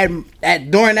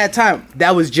at during that time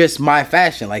that was just my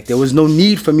fashion. Like there was no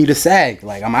need for me to sag.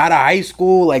 Like I'm out of high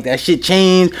school. Like that shit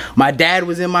changed. My dad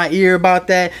was in my ear about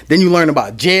that. Then you learn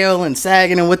about jail and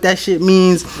sagging and what that shit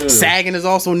means. Sagging is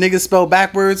also niggas spelled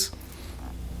backwards.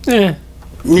 Yeah.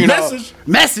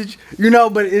 Message. You know,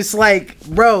 but it's like,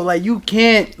 bro, like you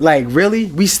can't, like, really?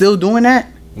 We still doing that?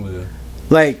 Yeah.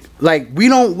 Like we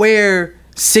don't wear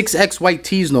 6X white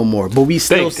tees no more, but we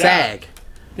still sag.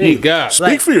 Thank God.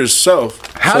 Speak for yourself.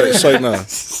 Say no.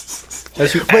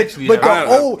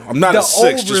 I'm not a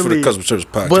 6 just for the Customer Service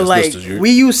Podcast. But like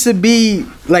we used to be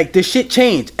like the shit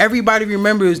changed. Everybody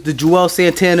remembers the Joel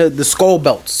Santana, the skull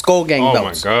belts, skull gang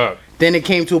belts. Oh my God. Then it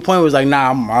came to a point where it was like,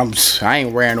 nah, I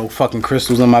ain't wearing no fucking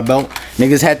crystals on my belt.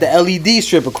 Niggas had the LED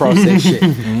strip across that shit.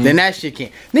 Then that shit came.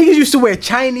 Niggas used to wear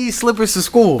Chinese slippers to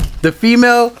school. The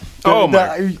female.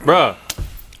 Bruh.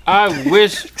 I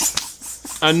wish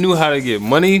I knew how to get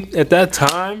money at that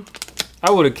time.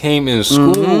 I would have came in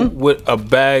school with a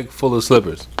bag full of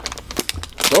slippers.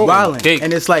 Wildin'.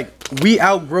 And it's like, we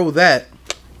outgrow that,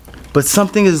 but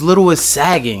something as little as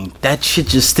sagging, that shit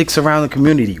just sticks around the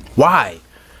community. Why?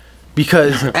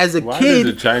 Because as a Why kid,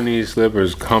 did the Chinese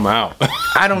slippers come out?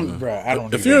 I don't, bro. I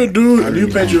don't. If you're a dude and you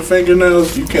paint your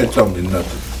fingernails, you can't tell me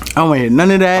nothing. I don't hear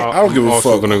none of that. I don't give a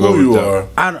also fuck gonna who go with you that.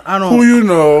 are, I don't. who you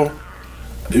know.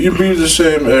 If you breathe the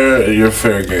same air, you're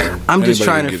fair game. I'm just Anybody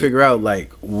trying can to get figure out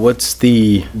like what's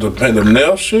the the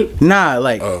nail shit.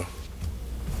 like Oh.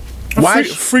 why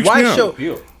Freaks why me out.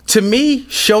 show to me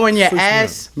showing your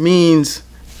ass means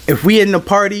if we in the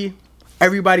party,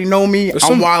 everybody know me, It's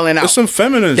I'm wilding out. It's some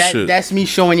feminine shit. That's me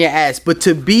showing your ass. But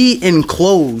to be in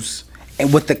clothes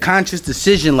and with the conscious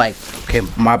decision, like, okay,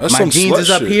 my some jeans slut is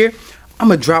up shit. here, I'm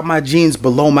gonna drop my jeans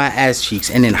below my ass cheeks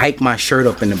and then hike my shirt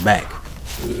up in the back.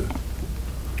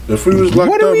 If we was locked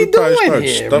What are up, we we'd probably doing start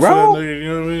here, stuffing bro? that nigga, you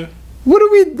know what I mean? What are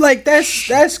we like?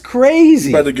 That's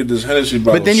crazy. About to get this Hennessy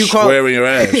bottle But then you call square in your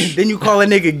ass. then you call a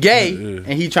nigga gay and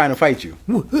he trying to fight you.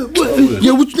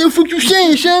 Yo, what the fuck you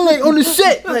saying, son? Like on the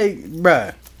set, like,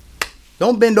 bruh,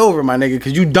 don't bend over, my nigga,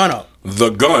 cause you done up, The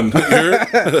gun. You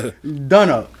heard? done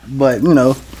up. But you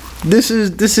know, this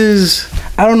is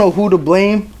I don't know who to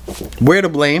blame, where to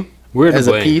blame. We're to as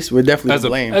blame. a piece, we're definitely As to a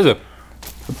blame. as a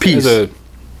piece. as a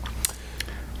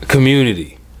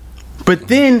community. But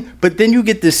then you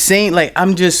get the same. Like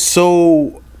I'm just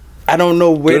so I don't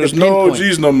know where There's to no pinpoint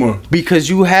OGs no more. because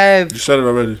you have You said it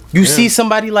already. you see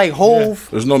somebody like Hove.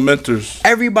 There's no mentors.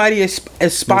 Everybody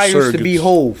aspires to be surrogates.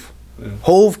 Hove.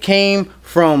 Hove came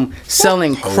from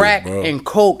selling Hov, crack bro. and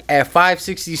coke at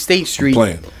 560 State Street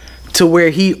Playing. to where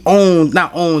he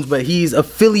but he's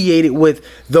affiliated with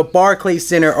the Barclay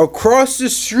Center across the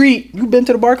street. You been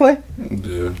to the Barclay?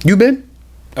 Yeah. You been?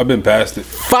 I've been past it.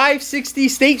 560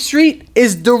 State Street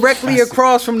is directly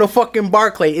across from the fucking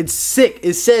Barclay. It's sick.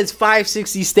 It says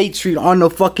 560 State Street on the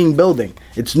fucking building.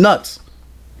 It's nuts.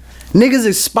 Niggas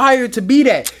aspire to be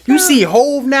that. You see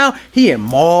Hove now, he in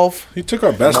mauve. He took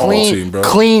our basketball team, bro.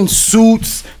 Clean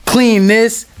suits, clean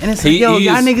this. And it's like, yo,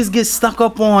 y'all niggas get stuck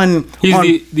up on He's on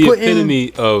the putting-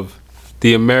 epitome of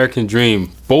the American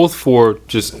dream, both for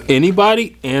just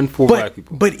anybody and for black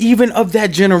people. But even of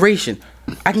that generation,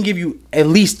 I can give you at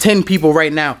least 10 people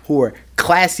right now who are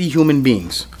classy human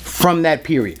beings from that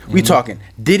period. We talking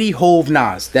Diddy, Hove,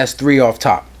 Nas. That's 3 off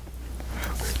top.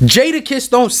 Jadakiss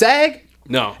don't sag.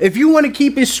 No. If you want to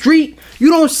keep it street, you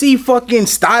don't see fucking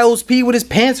Styles P with his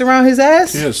pants around his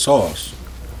ass. He has sauce.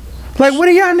 Like, what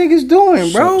are y'all niggas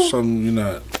doing, bro? Something you're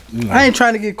not. You know. I ain't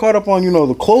trying to get caught up on,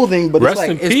 the clothing, but Rest it's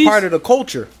in like it's peace. part of the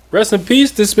culture. Rest in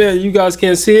peace. This man, you guys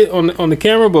can't see it on the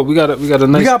camera, but we got a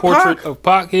nice got portrait Pac. of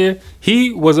Pac here.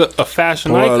 He was a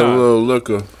fashion Pour out a icon. little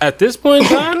liquor. At this point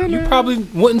in time, you probably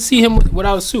wouldn't see him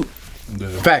without a suit. Yeah.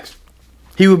 Facts.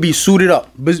 He would be suited up,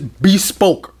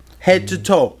 bespoke, head to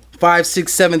toe, $5,000,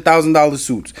 $6,000, $7,000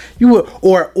 suits. You would,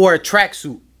 or a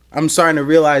tracksuit. I'm starting to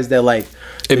realize that like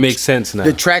It makes sense now.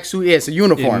 the tracksuit, yeah, it's a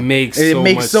uniform. It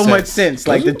makes so much much sense.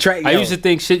 Like the track. I yo, used to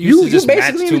think shit used to just match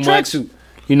basically too in a much. tracksuit.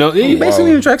 You know, You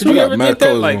basically in a tracksuit. Did you got ever mad get that?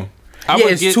 colors Like, on. I Yeah,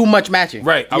 would it's get, too much matching.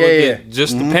 Right, I Yeah, would yeah. get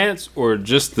just the pants or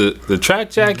just the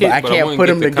track jacket. But I can't wouldn't put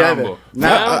get them the together. combo. Nah,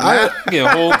 Now I get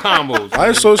whole combos. I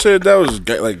associated that was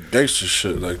like gangster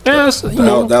shit, like Yeah, the, so, you the,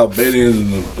 know. the Albanians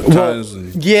and the Italians.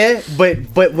 And Yeah,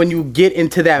 but when you get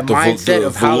into that The mindset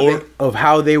velour? of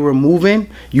how they were moving,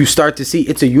 you start to see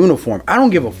it's a uniform. I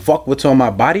don't give a fuck what's on my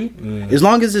body, as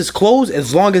long as it's clothes,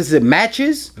 as long as it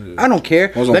matches. I don't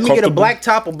care. long as I'm Let me get a comfortable. black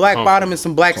top, a black bottom, and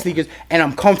some black sneakers, and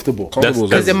I'm comfortable. Comfortable is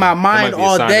Because in my mind that might be a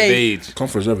all sign of day, age.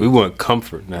 Comfort's We everything. want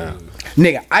comfort now.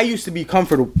 nigga, I used to be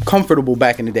comfortable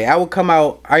back in the day. I would come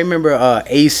out. I remember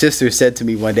A's sister said to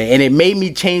me one day, and it made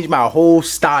me change my whole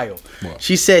style.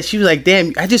 She was like,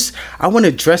 "Damn, I want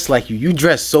to dress like you. You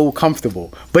dress so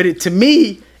comfortable." But to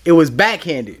me, it was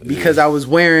backhanded because I was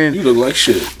wearing. You look like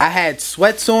shit. I had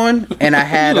sweats on, and I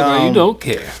had You look like you don't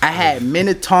care. I had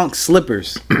Minotonk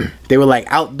slippers. They were like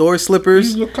outdoor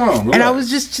slippers, You look calm. and I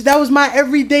relax. was that was my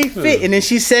everyday fit. And then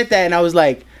she said that, and I was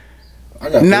like. I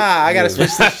gotta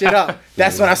switch this shit up.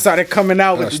 That's when I started coming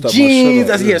out with the step my shit jeans.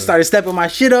 up, I started stepping my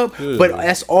shit up. But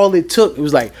that's all it took. It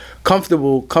was like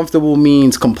comfortable. Comfortable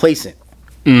means complacent.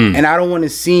 And I don't want to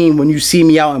seem, when you see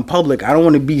me out in public, I don't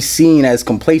want to be seen as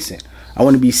complacent. I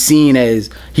want to be seen as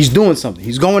he's doing something.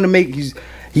 He's going to make.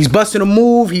 He's busting a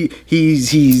move.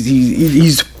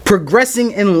 He's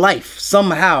progressing in life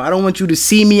somehow. I don't want you to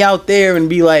see me out there and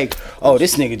be like, oh,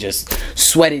 this nigga just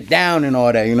sweated down and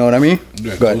all that. You know what I mean?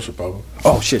 Yeah, Go ahead. closer, Papa.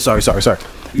 Oh shit! Sorry.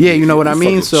 Yeah, you know what I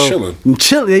mean. fucking So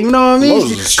chilling, you know what I mean.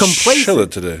 Moses is Complacent chilling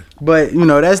today. But you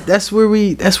know that's where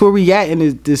we at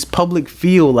in this public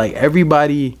feel. Like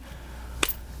everybody,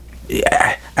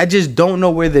 I just don't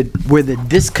know where the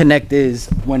disconnect is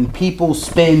when people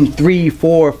spend $3,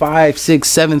 $4, $5,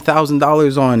 $6,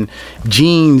 $7,000 on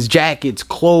jeans, jackets,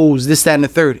 clothes, this, that, and the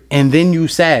third, and then you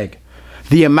sag.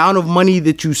 The amount of money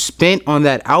that you spent on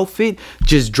that outfit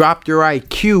just dropped your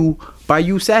IQ by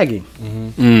you sagging.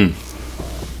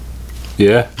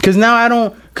 Yeah. Because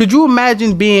now could you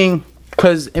imagine being,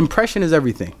 because impression is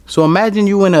everything. So imagine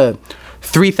you in a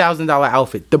 $3,000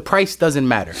 outfit. The price doesn't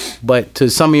matter, but to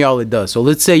some of y'all it does. So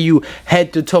let's say you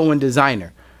head to toe in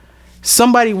designer.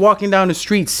 Somebody walking down the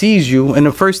street sees you, and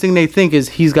the first thing they think is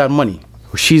he's got money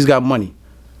or she's got money.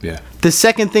 Yeah. The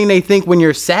second thing they think when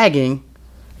you're sagging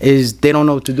is they don't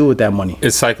know what to do with that money.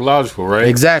 It's psychological, right?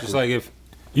 Exactly. It's like if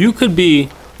you could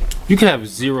have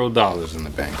 $0 in the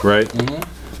bank, right? Mm-hmm.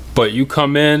 But you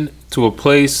come in to a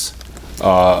place,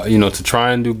 to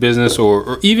try and do business,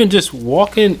 or even just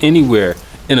walk in anywhere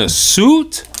in a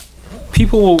suit,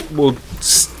 people will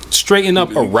straighten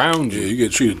up around you. Yeah, you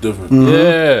get treated different. Mm-hmm.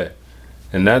 Yeah,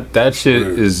 and that shit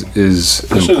is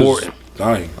important. Shit is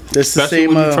dying. That's the Especially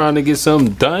same. when you're trying to get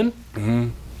something done. Mm-hmm.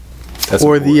 That's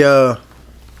or important.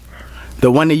 the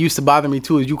one that used to bother me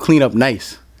too is you clean up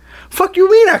nice. Fuck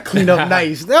you mean I clean up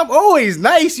nice? I'm always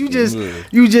nice. You just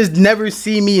never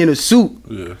see me in a suit.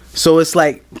 Yeah. So it's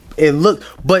like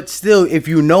but still, if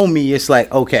you know me, it's like,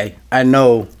 okay, I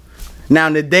know. Now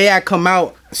the day I come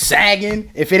out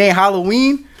sagging, if it ain't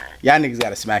Halloween, y'all niggas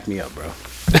gotta smack me up, bro.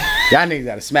 Y'all niggas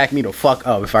gotta smack me the fuck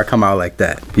up if I come out like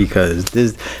that, because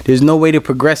there's no way to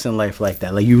progress in life like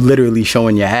that. Like you literally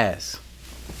showing your ass.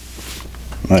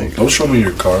 Like, don't show me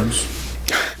your cards.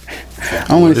 I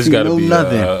don't want to see no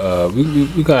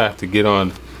nothing. We gotta have to get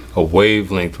on a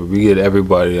wavelength where we get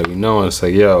everybody that we know and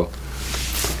say, yo,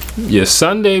 your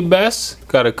Sunday best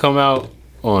gotta come out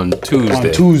on Tuesday.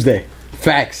 On Tuesday.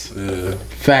 Facts. Yeah.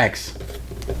 Facts.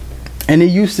 And it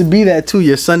used to be that too,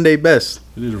 your Sunday best.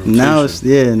 Now it's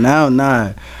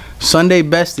nah. Sunday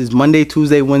best is Monday,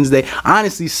 Tuesday, Wednesday.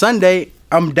 Honestly, Sunday,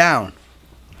 I'm down.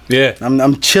 Yeah.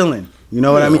 I'm chilling. You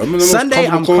know what I mean? Sunday,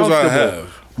 I'm comfortable.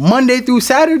 Monday through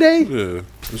Saturday? Yeah.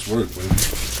 It's work,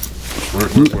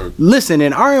 man. Work. Listen,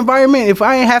 in our environment, if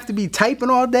I ain't have to be typing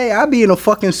all day, I'd be in a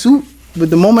fucking suit. But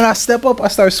the moment I step up, I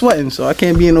start sweating. So I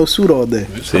can't be in no suit all day.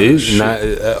 See,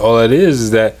 all it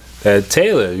is that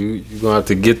tailor. You're going to have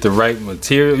to get the right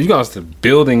material. You're going to have to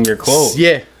building your clothes.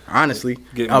 Yeah, honestly.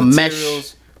 Get a materials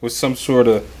mesh with some sort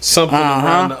of something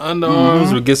around the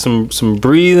underarms. Or get some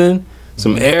breathing,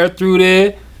 some air through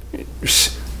there.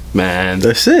 Man,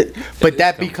 that's it. But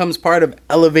that becomes part of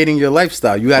elevating your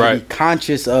lifestyle. You gotta be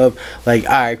conscious of, like,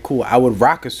 all right, cool, I would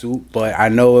rock a suit, but I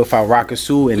know if I rock a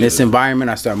suit in this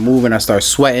environment, I start moving, I start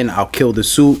sweating, I'll kill the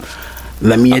suit.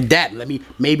 Let me adapt.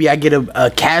 Maybe I get a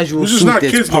casual suit not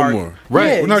that's kids part. no more.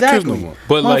 Right, We're not kids no more.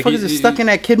 But like, motherfuckers are stuck in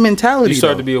that kid mentality. You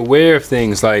start to be aware of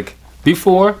things like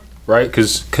before, right?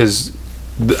 Because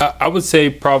I would say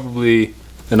probably,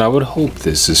 and I would hope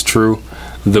this is true,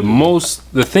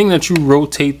 the thing that you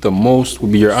rotate the most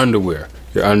would be your underwear,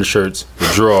 your undershirts, your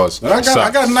drawers. I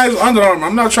got nice underarm.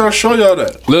 I'm not trying to show y'all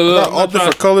that. Look, all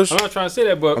different colors. I'm not trying to say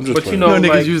that, but you know,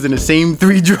 niggas using the same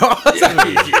 3 drawers.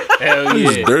 Hell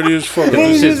yeah, dirty as fuck.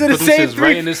 Niggas using the same 3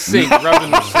 right in the sink, rubbing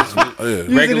them shits with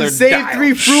regular using the same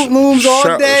 3 Fruit Looms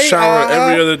all day. Shower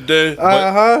every other day.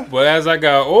 But as I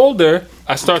got older,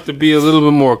 I start to be a little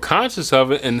bit more conscious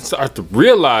of it and start to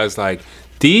realize, like,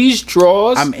 these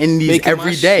drawers, I'm in these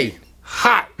every day.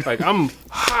 Hot. Like, I'm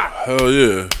hot. Hell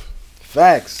yeah.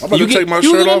 Facts. I'm about to take my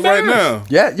shirt off right now.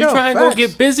 Yeah, you try and go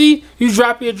get busy, you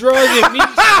drop your drawers, your meat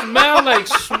smell like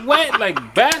sweat,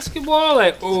 like basketball,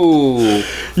 like, ooh.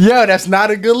 Yo, that's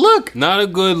not a good look. Not a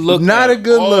good look. Not a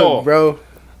good look, bro.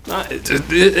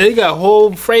 They got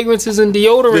whole fragrances and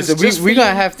deodorants. Listen, we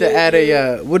gonna have to add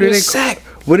a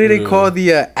what do they call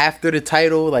the after the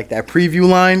title, like that preview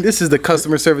line? This is the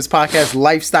Customer Service Podcast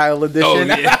Lifestyle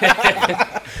Edition. Oh,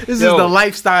 yeah. This is the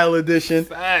Lifestyle Edition.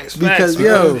 Facts. Because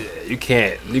you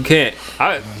can't.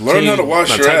 Learn how to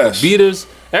wash your ass. Beaters,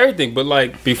 everything. But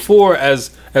like before,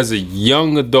 as a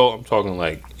young adult, I'm talking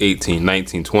like 18,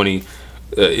 19, 20.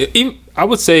 Even, I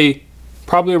would say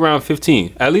probably around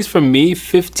 15. At least for me,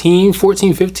 14,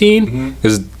 15.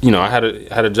 Because I had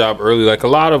a job early, like a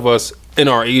lot of us in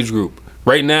our age group.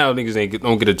 Right now, niggas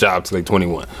don't get a job till like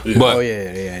 21. Yeah. But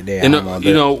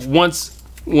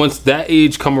once that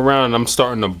age come around and I'm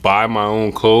starting to buy my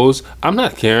own clothes, I'm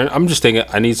not caring. I'm just thinking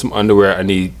I need some underwear. I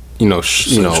need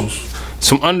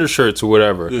some undershirts or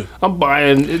whatever. Yeah. I'm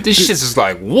buying this shit's just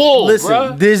like wool. Listen,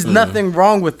 bruh. there's nothing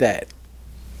wrong with that.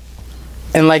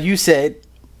 And like you said,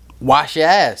 wash your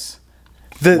ass.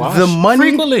 The money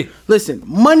frequently. Listen,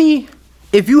 money.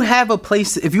 If you have a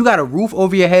place, if you got a roof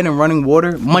over your head and running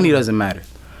water, money doesn't matter.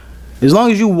 As long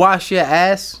as you wash your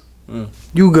ass,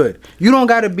 you good. You don't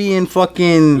gotta be in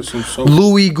fucking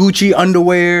Louis Gucci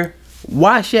underwear.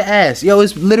 Wash your ass, yo.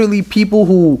 It's literally people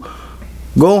who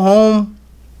go home,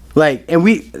 like, and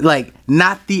we like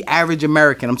not the average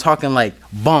American. I'm talking like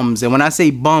bums, and when I say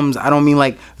bums, I don't mean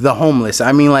like the homeless.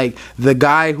 I mean like the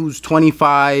guy who's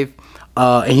 25.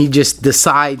 And he just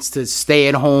decides to stay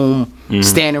at home,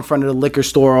 stand in front of the liquor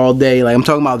store all day. Like, I'm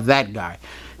talking about that guy.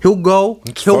 He'll go,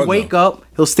 he'll wake up,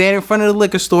 he'll stand in front of the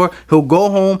liquor store, he'll go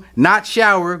home, not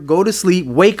shower, go to sleep,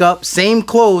 wake up, same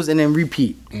clothes, and then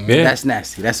repeat. Yeah. That's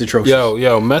nasty. That's atrocious.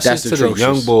 Yo, message to the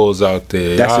young bulls out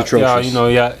there. That's atrocious.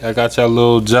 I got your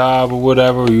little job or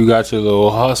whatever, you got your little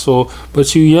hustle,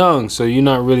 but you young, so you're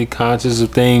not really conscious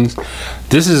of things.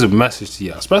 This is a message to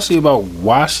y'all, especially about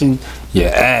washing your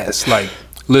ass. Like,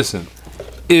 listen,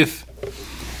 if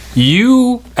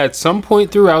you at some point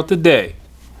throughout the day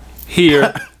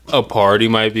hear a party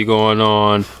might be going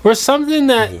on or something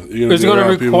that is going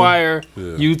to require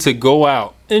you to go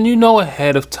out, and you know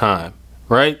ahead of time,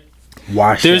 right?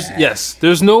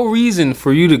 There's no reason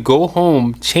for you to go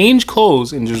home, change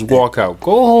clothes, and just walk out.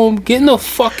 Go home, get in the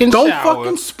fucking shower. Don't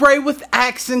fucking spray with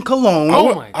Axe and cologne.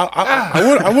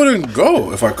 I wouldn't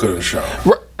go if I couldn't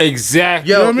shower.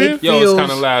 Exactly. Yo, you know what I mean? It's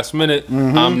kind of last minute.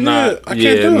 I'm not. I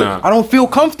can't do it. I don't feel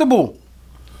comfortable.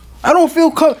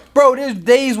 Bro, there's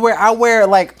days where I wear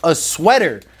like a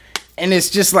sweater and it's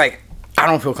just like I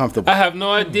don't feel comfortable. I have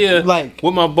no idea like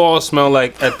what my balls smell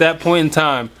like at that point in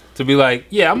time to be like,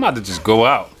 yeah, I'm about to just go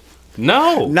out.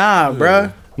 No. Nah,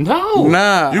 bruh. No.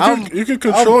 Nah. You can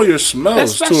control your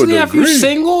smells to a degree. Especially if you're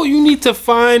single, you need to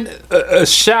find a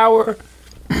shower.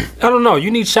 I don't know.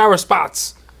 You need shower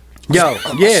spots. Yo,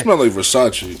 I smell like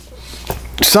Versace.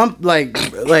 Some like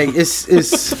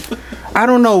it's I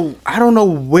don't know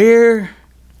where,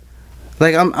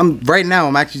 like I'm right now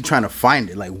I'm actually trying to find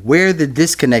it, like where the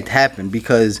disconnect happened,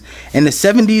 because in the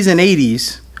 70s and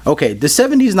 80s, okay, the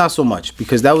 70s not so much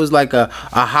because that was like a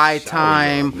high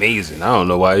time. Amazing. I don't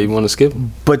know why you want to skip.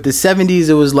 But the 70s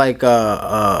it was like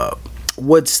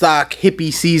Woodstock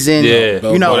hippie season.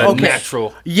 Yeah, you know, okay.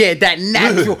 Natural. Yeah, that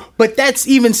natural. But that's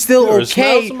even still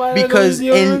okay because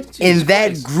in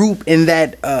that group, in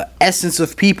that essence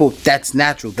of people, that's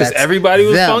natural. Because everybody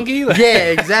was funky.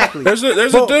 Yeah, exactly. There's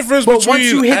a difference between. But once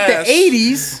you hit the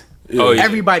 80s.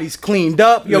 Everybody's cleaned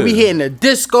up. Yo, we hitting the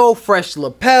disco, fresh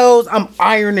lapels. I'm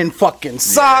ironing fucking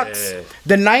socks. Yeah.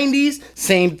 The 90s,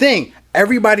 same thing.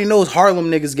 Everybody knows Harlem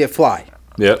niggas get fly.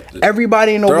 Yep.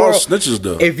 Everybody in the They're world. All snitches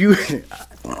though. If you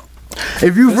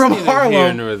from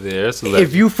Harlem,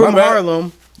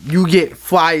 Harlem, you get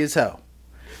fly as hell.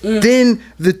 Then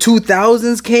the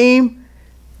 2000s came,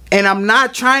 and I'm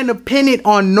not trying to pin it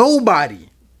on nobody.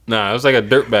 Nah, it was like a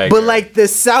dirtbag. But like the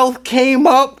South came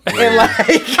up and like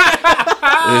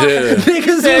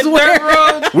niggas was wearing.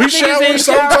 We shower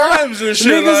sometimes and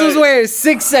shit. Niggas was wearing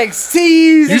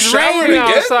 6XTs. You showered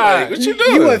outside. Like, what you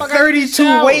doing? You a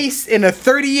 32 waist and a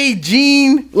 38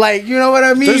 jean. Like, you know what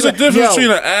I mean? There's a difference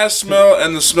between an ass smell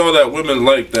and the smell that women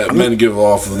like that men give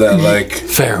off of that like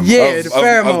pheromone. Yeah, the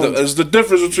pheromone. There's the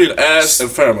difference between ass and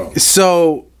pheromone.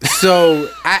 So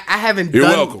I haven't You're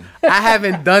done. welcome. I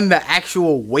haven't done the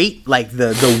actual weight, like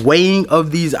the weighing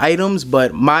of these items,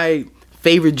 but my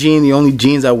favorite jean, the only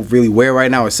jeans I really wear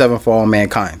right now, are 7 for All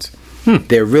Mankind's.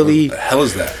 They're really. What the hell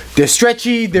is that? They're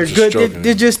stretchy. They're good.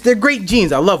 They're great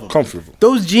jeans. I love them. Comfortable.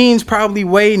 Those jeans probably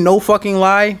weigh, no fucking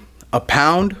lie, a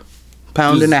pound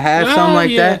and a half, something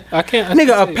like that. I can't.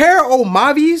 Nigga, a pair of Old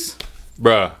Mavis,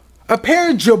 bruh. A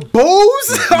pair of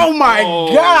Jabos? Oh my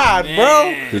god, man.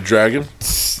 bro. The dragon?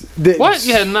 What?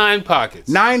 You had 9 pockets.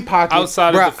 9 pockets.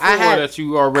 Outside of the 4 that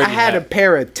you already had. I had a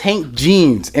pair of tank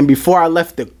jeans, and before I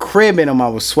left the crib in them, I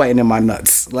was sweating in my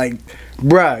nuts. Like,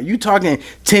 bruh, you talking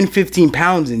 10, 15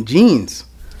 pounds in jeans.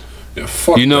 Yeah,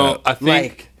 fuck that. I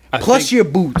think... Like, plus your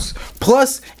boots.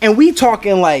 Plus, and we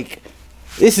talking like,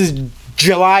 this is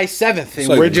July 7th, and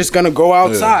like, we're just gonna go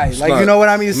outside. Yeah, you know what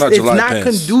I mean? It's not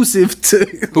conducive to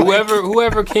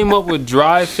whoever came up with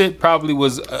dry fit probably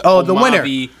was the winner.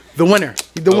 The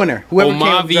winner. Whoever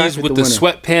Mavis with the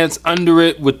sweatpants under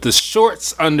it, with the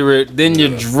shorts under it, then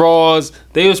your drawers.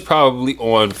 They was probably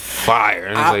on fire.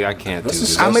 And I was like, I can't do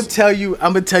this. I'm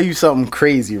gonna tell you something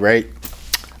crazy, right?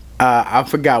 I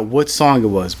forgot what song it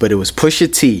was, but it was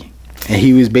Pusha T. And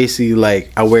he was basically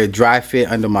like, I wear dry fit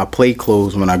under my play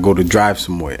clothes when I go to drive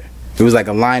somewhere. It was like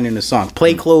a line in the song.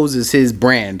 Play clothes is his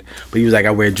brand, but he was like,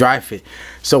 I wear dry fit.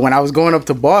 So when I was going up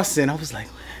to Boston, I was like,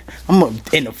 I'm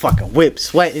in the fucking whip,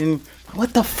 sweating.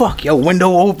 What the fuck? Yo,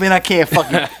 window open. I can't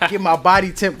fucking get my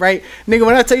body temp right. Nigga,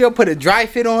 when I tell you I put a dry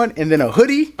fit on and then a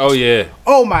hoodie. Oh, yeah.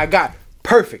 Oh, my God.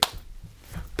 Perfect.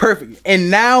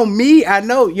 And now I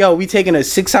know, yo, we taking a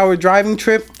 6-hour driving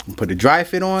trip. I'm gonna put a dry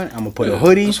fit on. I'm gonna put a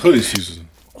hoodie. It's hoodie season.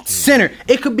 Center.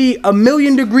 It could be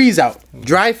 1,000,000 degrees out.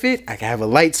 Dry fit. I can have a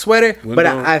light sweater. Window. But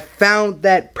I found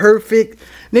that perfect.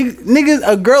 Niggas,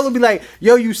 a girl will be like,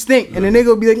 yo, you stink. And the nigga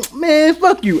will be like, man,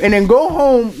 fuck you. And then go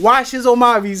home, wash his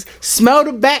Omavis, smell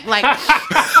the back like...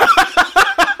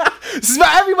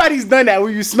 Everybody's done that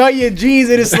where you smell your jeans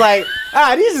and it's like,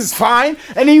 these is fine.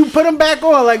 And then you put them back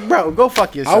on like, bro, go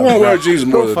fuck yourself. I won't wear jeans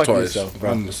more than twice.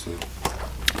 Honestly.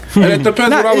 And it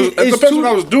depends what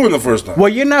I was doing the first time. Well,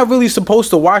 you're not really supposed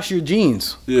to wash your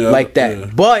jeans like that. Yeah.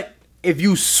 But if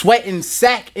you sweat and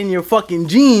sack in your fucking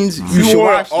jeans, you should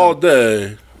wash them all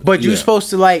day. But you're supposed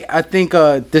to, like, I think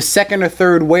the second or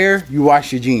third wear, you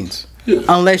wash your jeans. Yeah.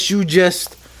 Unless you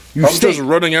just... I'm just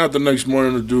running out the next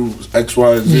morning to do X,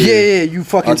 Y, and Z. Yeah, you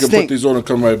fucking stink. I can put these on and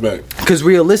come right back. Because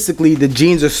realistically, the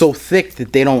jeans are so thick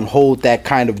that they don't hold that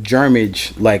kind of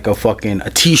germage like a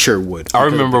t-shirt would. I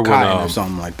remember when or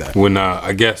something like that. When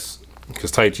I guess because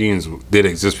tight jeans did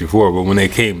exist before, but when they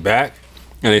came back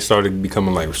and they started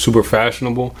becoming like super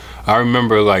fashionable, I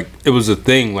remember like it was a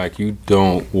thing like you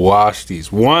don't wash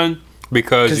these. One,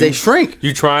 because they shrink.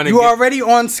 You already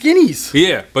on skinnies.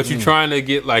 Yeah, but you're trying to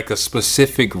get like a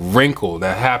specific wrinkle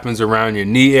that happens around your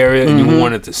knee area, and you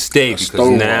want it to stay because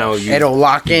now it'll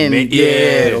lock in.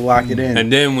 It'll lock it in. And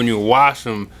then when you wash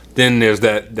them, then there's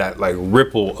that like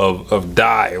ripple of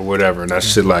dye or whatever, and that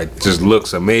shit like just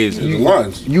looks amazing. You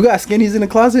got skinnies in the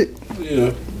closet?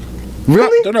 Yeah.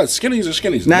 Really? They're not skinnies or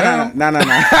skinnies. Nah.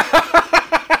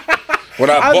 When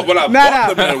I bought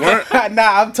them, they weren't.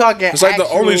 Nah, I'm talking. It's like the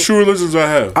only true religions I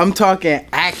have. I'm talking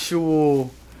actual.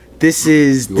 This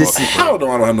is. Hell no,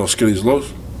 I don't have no skinnies,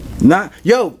 Los. Nah,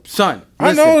 yo, son.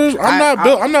 Listen, I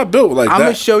know. I'm not built like that. I'm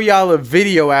gonna show y'all a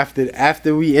video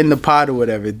after we end the pod or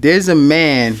whatever. There's a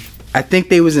man. I think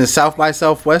they was in South by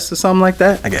Southwest or something like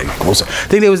that. I gotta get closer. I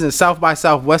think they was in South by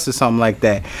Southwest or something like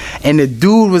that. And the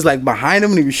dude was like behind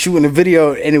him and he was shooting a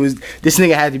video. And it was this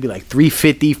nigga had to be like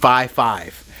 350,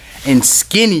 5'5". And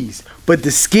skinnies, but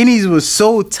the skinnies was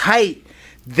so tight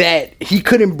that he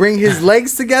couldn't bring his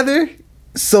legs together.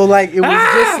 So like it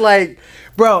was just like,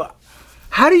 bro,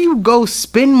 how do you go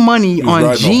spend money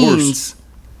on jeans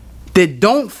that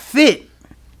don't fit?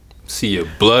 See your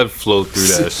blood flow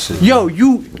through that shit. Yo,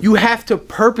 you have to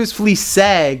purposefully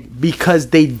sag because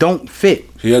they don't fit.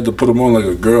 He had to put them on like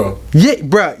a girl. Yeah,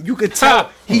 bro, you could tell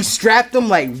he strapped them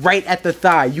like right at the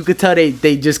thigh. You could tell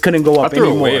they just couldn't go up anymore.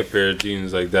 I threw away a pair of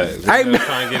jeans like that. I was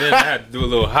trying to get in. I had to do a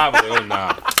little hop. Oh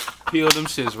nah, peel them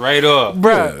shits right off,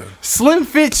 bro. Yeah. Slim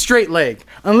fit, straight leg.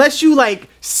 Unless you like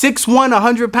 6'1",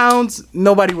 100 pounds,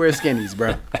 nobody wears skinnies,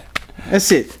 bro.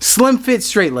 That's it. Slim fit,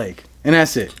 straight leg, and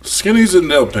that's it. Skinnies and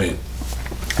nail paint.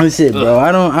 That's it, bro.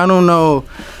 I don't know.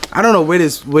 I don't know where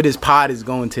this pod is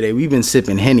going today. We've been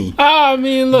sipping Henny. I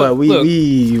mean, look.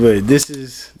 But this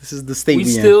is the state we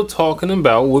still talking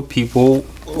about what people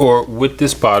or what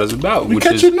this pod is about. We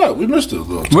catching up. We missed it a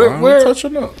little time. We're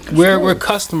catching up. We're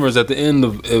customers at the end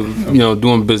of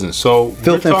doing business. So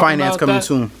Filth and Finance coming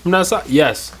soon.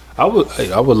 Yes. I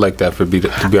would like that to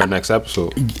be our next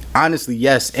episode. Honestly,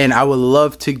 yes, and I would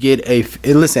love to get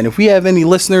listen. If we have any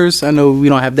listeners, I know we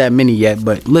don't have that many yet,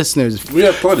 but listeners, we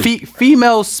have plenty.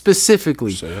 Females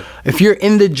specifically. If you're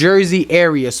in the Jersey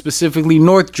area, specifically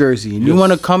North Jersey, and you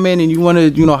want to come in and you want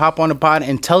to hop on the pod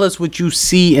and tell us what you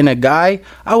see in a guy,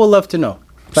 I would love to know.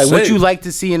 Like what you like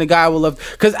to see in a guy. I would love,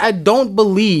 because I don't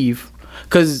believe,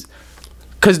 because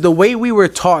the way we were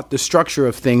taught the structure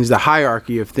of things, the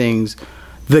hierarchy of things.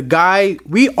 The guy,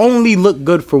 we only look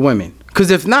good for women.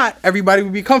 Because if not, everybody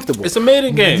would be comfortable. It's a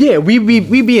mating game. Yeah, we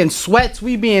be in sweats.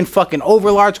 We be in fucking over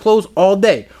large clothes all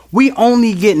day. We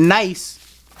only get nice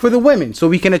for the women so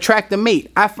we can attract a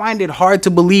mate. I find it hard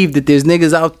to believe that there's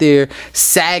niggas out there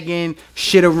sagging,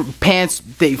 shit pants,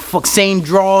 they same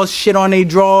drawers, shit on their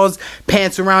drawers,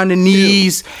 pants around the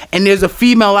knees. Ew. And there's a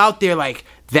female out there like,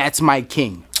 that's my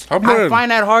king. I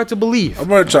find that hard to believe. I'm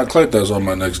wearing chancletas on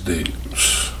my next date.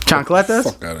 Chancletas?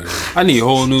 Fuck out of here. I need a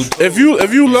whole new. If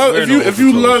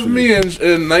you love me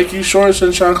in Nike shorts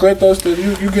and chancletas,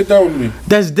 then you get down with me.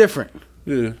 That's different.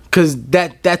 Yeah. Cause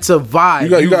that's a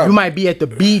vibe. You might be at the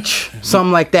beach,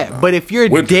 something like that. But if your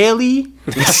daily,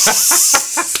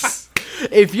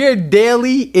 if your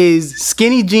daily is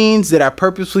skinny jeans that I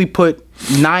purposely put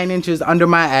 9 inches under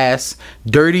my ass,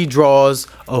 dirty drawers,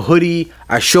 a hoodie,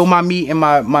 I show my meat and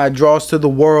my drawers to the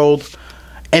world,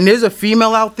 and there's a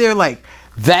female out there like,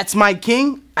 that's my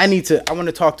king, I want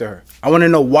to talk to her. I want to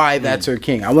know why that's her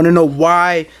king. I want to know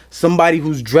why somebody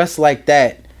who's dressed like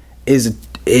that is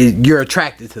you're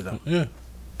attracted to them. Yeah.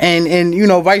 And you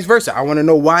know, vice versa. I want to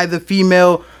know why the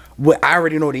female, I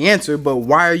already know the answer, but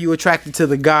why are you attracted to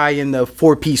the guy in the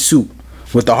 4-piece suit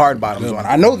with the hard bottoms on?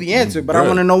 I know the answer, but I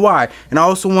want to know why. And I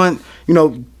also want, you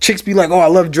know, chicks be like, oh, I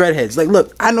love dreadheads. Like,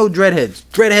 look, I know dreadheads.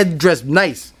 Dreadheads dress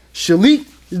nice. Shalik,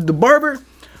 the barber,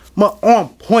 on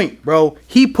point, bro.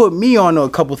 He put me on a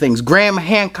couple things. Graham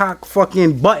Hancock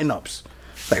fucking button-ups.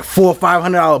 Like $400 or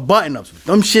 $500 button-ups.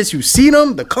 Them shits, you see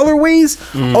them? The colorways?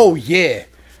 Oh, yeah.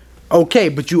 Okay,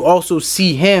 but you also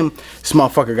see him. This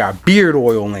motherfucker got beard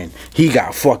oil in. He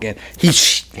got fucking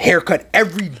haircut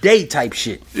every day type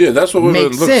shit. Yeah, that's what women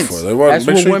Makes look sense. for. They want That's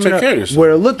to make what sure you women take care of yourself. What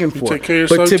they're looking for. take care of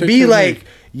but yourself, to take be care of like, me.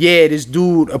 yeah, this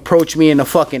dude approached me in the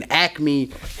fucking Acme.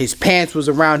 His pants was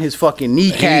around his fucking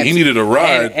kneecaps. He needed a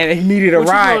ride. and he needed a What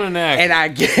you ride. doing in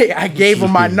Acme? And I gave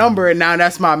him my number, and now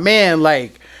that's my man.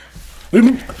 Like,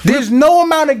 there's no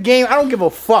amount of game. I don't give a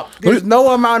fuck. There's no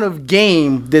amount of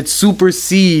game that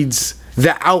supersedes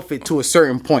the outfit to a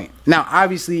certain point. Now,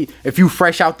 obviously, if you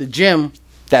fresh out the gym,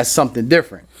 that's something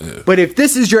different. Yeah. But if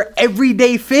this is your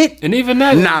everyday fit, And even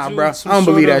that, nah, bro, I don't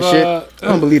believe that shit. I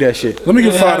don't believe that shit. Let me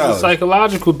get it has $5. a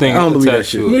psychological thing. I don't believe that attached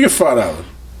shit. to Let it. me get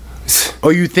 $5. Oh,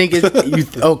 you think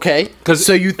it's okay? 'Cause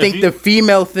So you if think you- the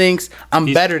female thinks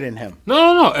I'm better than him?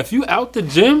 No. If you out the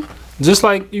gym, just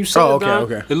like you said, Oh, okay, Don,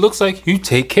 okay. it looks like you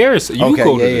take care of yourself. You Okay,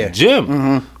 go to yeah, the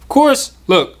gym. Of course,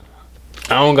 look,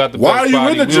 I don't got the Why best are you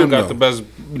body. in the We gym, don't got though? the best,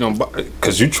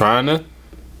 because you trying to.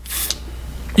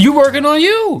 You working on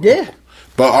you. Yeah.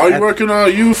 But are you working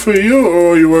on you for you,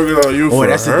 or are you working on you for Oh,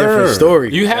 that's her? a different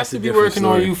story. You have That's a to be different working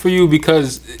story. on you for you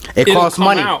because It it'll costs come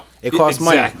money. out. It costs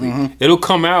money. Exactly. Mhm. It'll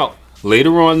come out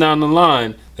later on down the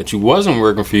line that you wasn't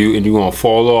working for you and you're gonna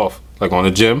fall off like on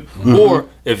the gym, or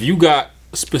if you got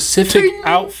a specific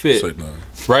outfit, It's like, no.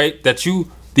 right? That you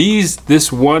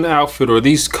this one outfit or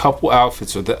these couple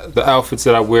outfits or the outfits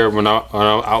that I wear when I'm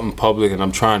out in public and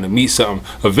I'm trying to meet something.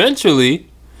 Eventually,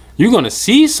 you're gonna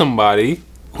see somebody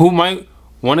who might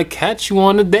want to catch you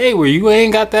on the day where you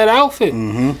ain't got that outfit.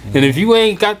 And if you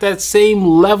ain't got that same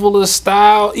level of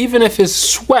style, even if it's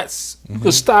sweats, you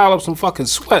can style up some fucking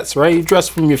sweats, right? You dress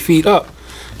from your feet up.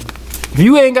 If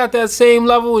you ain't got that same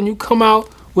level and you come out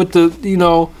with the,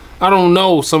 I don't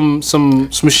know, some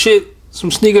shit,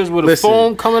 some sneakers with a Listen.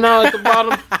 foam coming out at the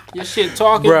bottom, your shit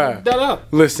talking, Bruh. that up.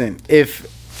 Listen, if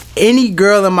any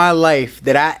girl in my life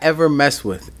that I ever mess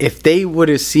with, if they would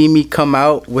have seen me come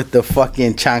out with the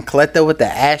fucking chancleta with the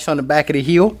ash on the back of the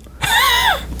heel,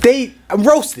 I'm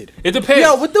roasted. It depends.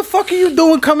 Yo, what the fuck are you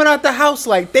doing coming out the house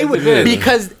like? They would, depends.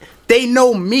 because they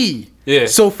know me. Yeah.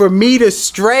 So for me to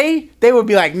stray, they would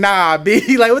be like, nah,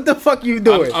 B. Like, what the fuck you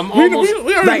doing? I'm almost.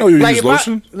 We already know you use if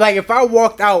lotion. if I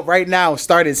walked out right now and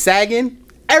started sagging,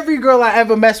 every girl I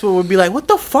ever messed with would be like, what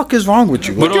the fuck is wrong with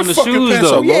you? But your on the fucking shoes pants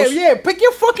though, up, yeah, Los. yeah, pick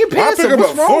your fucking I'll pants pick up. him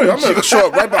What's up wrong for you. with I'm you? gonna show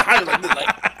up right behind you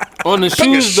like on the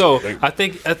shoes though, I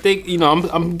think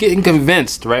I'm getting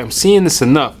convinced, right? I'm seeing this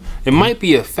enough. It might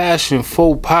be a fashion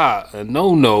faux pas, a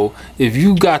no if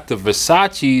you got the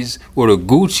Versace's or the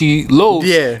Gucci lows,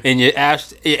 Yeah. and your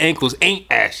ankles ain't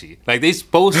ashy. Like they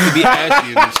supposed to be ashy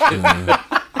in this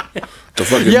shit. the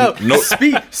fucking Yo, no,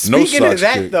 speaking of socks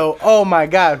that kick. though, oh my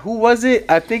god, who was it?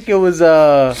 I think it was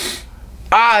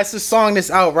it's a song that's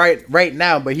out right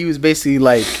now, but he was basically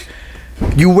like,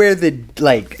 you wear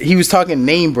he was talking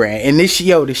name brand, and this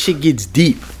shit gets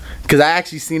deep. Cause I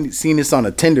actually seen this on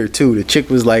a Tinder too. The chick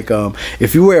was like,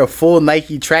 if you wear a full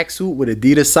Nike tracksuit with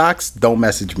Adidas socks, don't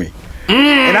message me.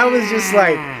 And I was just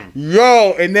like,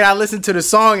 yo. And then I listened to the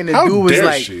song, and How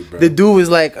the dude was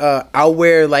like, I'll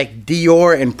wear like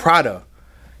Dior and Prada.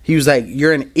 He was like,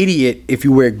 you're an idiot if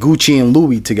you wear Gucci and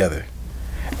Louis together.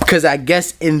 Because I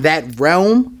guess in that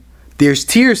realm, there's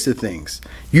tiers to things.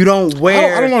 You don't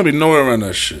wear. I don't want to be nowhere around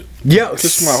that shit. Yo,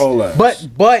 Kiss my whole ass.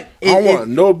 But I don't want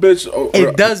no bitch.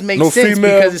 it does make no sense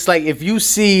female. because it's like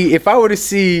if I were to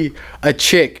see a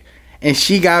chick and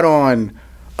she got on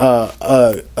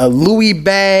a Louis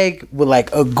bag with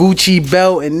like a Gucci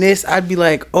belt and this, I'd be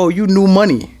like, oh, you new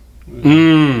money.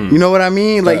 You know what I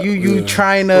mean? Like you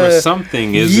trying to Or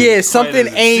something isn't quite something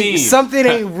as it seems.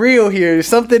 ain't real here.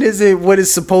 Something isn't what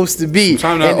it's supposed to be.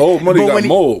 Sometimes that old money but got when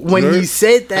mold, When you he heard?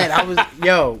 said that, I was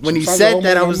when he Sometimes said old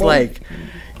that, I money was got mold. like,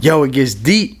 yo, it gets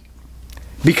deep.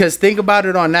 Because think about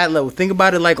it on that level. Think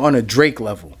about it like on a Drake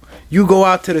level. You go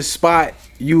out to the spot,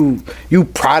 you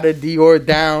Prada Dior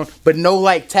down, but no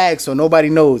like tag, so nobody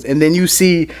knows. And then you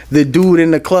see the dude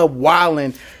in the club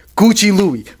wilding, Gucci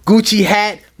Louis, Gucci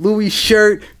hat, Louis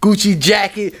shirt, Gucci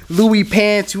jacket, Louis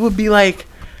pants. You would be like,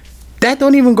 That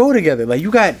don't even go together. Like,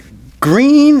 you got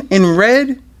green and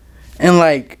red and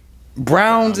like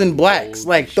browns and blacks.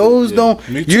 Like, those don't.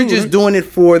 Me too, You're just right? doing it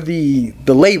for the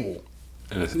label.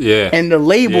 Yeah. And the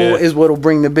label Yeah. is what'll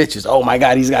bring the bitches. Oh my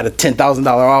God, he's got a $10,000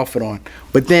 outfit on.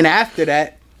 But then after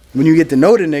that, when you get to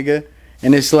know the nigga,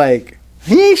 and it's like,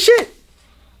 he ain't shit.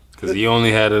 Because he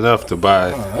only had enough to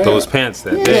buy those pants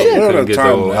that Yeah, day. He I don't couldn't have get the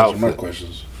time whole to answer my outfit.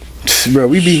 questions. Bro,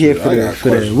 we be here Shit, for I the got for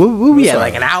the. questions. We at Next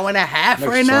like time. an hour and a half Next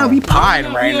right now. time. We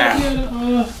potting right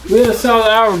now. We had a solid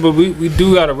hour, but we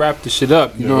do got to wrap this shit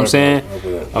up. You know what I'm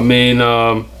saying? I mean,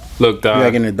 look, Don. You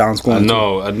gotta get in the Don's corner,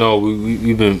 I know.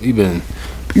 We've been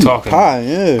talking. Pie,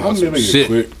 yeah. I'm gonna make it Shit.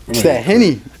 quick. It's that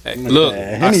Henny. Hey, look, Yeah, I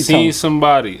Henny seen tongue.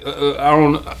 somebody. I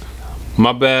don't.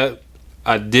 My bad.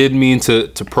 I did mean to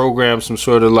program some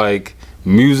sort of like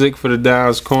music for the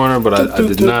Don's Corner, but I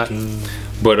did not.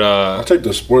 But I'll take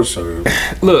the sports center.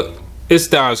 look, it's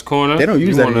Don's Corner. They don't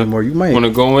use that anymore. You might. want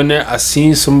to go in there. I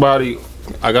seen somebody.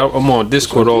 I'm on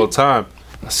Discord all the time.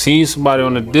 I seen somebody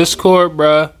on the Discord,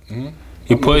 bruh.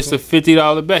 He placed a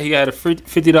 $50 bet. He had a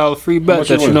 $50 free bet much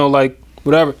that you you win? know, like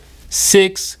whatever,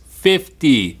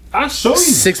 $650. I'll show you.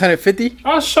 650.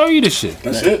 I'll show you the shit.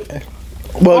 That's it.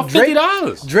 Well, Off Drake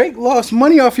 $50. Drake lost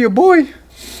money off your boy.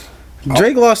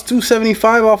 Drake lost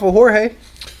 275 off of Jorge.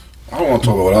 I don't want to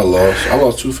talk about what I lost. I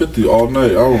lost 250 all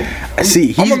night.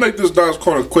 See, I'm gonna make this Don's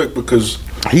Corner quick because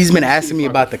he's been asking me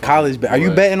about the college bet. Are you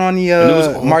Right. betting on And it was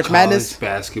the all March college Madness?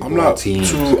 basketball I'm not team.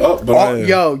 too up. But I am.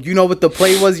 Yo, you know what the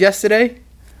play was yesterday?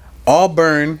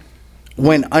 Auburn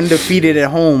went undefeated at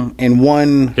home and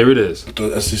won Here it is.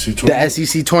 The SEC the tournament.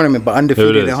 SEC tournament, but Here it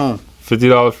undefeated is. at home.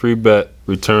 $50 free bet,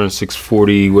 return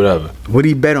 640, whatever. What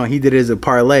he bet on? He did it as a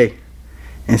parlay.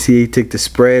 And see, he took the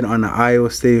spread on the Iowa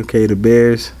State. Okay, the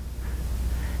Bears.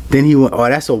 Then he went. Oh,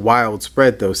 that's a wild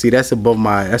spread though. See, that's above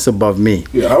me.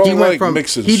 Yeah, I don't he went like from.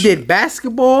 mixing He shit. did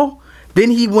basketball. Then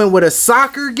he went with a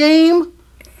soccer game,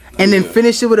 and then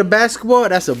finished it with a basketball.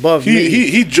 That's above me.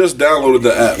 He just downloaded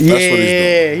the app. That's what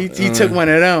he's doing. he took one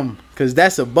of them because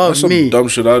that's above That's some me. dumb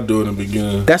shit I do in the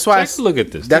beginning. That's why. Take a look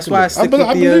at this. That's Take a why I look. stick I with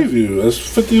the. believe you. That's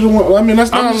 50 to 1. I mean,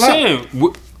 that's not I'm a just lot. saying,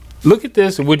 look at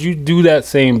this. Would you do that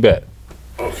same bet?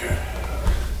 Okay.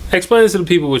 Explain this to the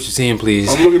people what you're seeing,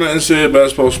 please. I'm looking at NCAA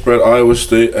basketball spread. Iowa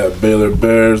State at Baylor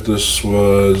Bears. This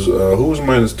was who was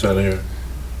minus 10 here?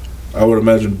 I would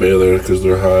imagine Baylor because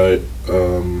they're high.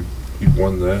 He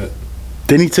won that.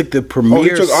 Then he took the premier. Oh, he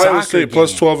took Iowa soccer State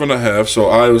plus game. 12.5. So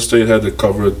Iowa State had to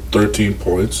cover 13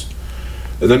 points,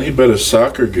 and then he bet a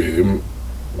soccer game,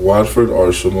 Watford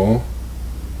Arsenal.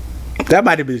 That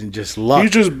might have been just luck. He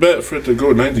just bet for it to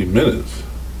go 90 minutes.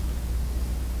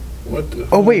 What the?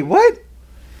 Oh wait, what?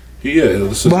 Yeah.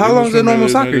 This is But how long is a normal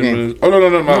English soccer Premier game? Minutes. Oh no,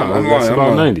 I'm lying. That's I'm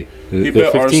about lying. 90. He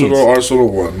They're bet 15s. Arsenal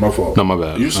won. My fault. No, my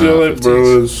bad. UCLA 15s.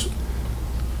 Bruins.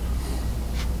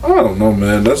 I don't know,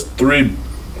 man. That's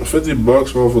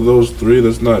 $50 off of those three.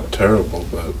 That's not terrible,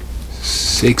 but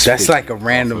 $650 That's like a off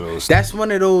random. of those. That's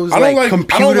one of those I don't like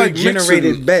like- I don't like computer generated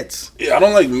mixing. bets. yeah, I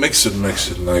don't like mixing.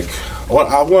 Like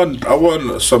I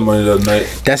won some money that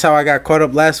night. That's how I got caught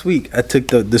up last week. I took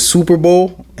the Super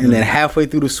Bowl, and then halfway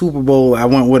through the Super Bowl, I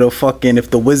went with a fucking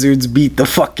if the Wizards beat the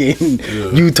fucking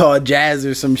Utah Jazz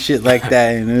or some shit like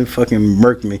that, and it fucking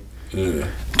murked me. Yeah,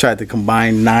 Tried to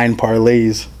combine 9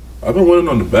 parlays. I've been winning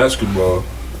on the basketball,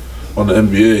 on the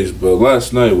NBAs, but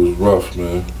last night was rough,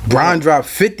 man. Bron dropped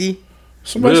 50.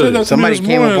 Somebody Really? said that to Somebody me this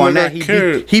came up morning, on like that. I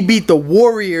cared. He beat the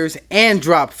Warriors and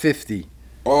dropped 50.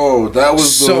 Oh, that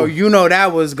was So the. you know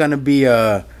that was gonna be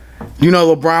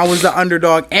LeBron was the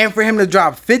underdog, and for him to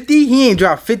drop 50, he ain't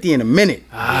dropped 50 in a minute.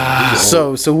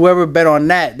 So whoever bet on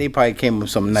that, they probably came up with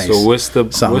something nice. So what's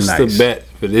the Something nice. the bet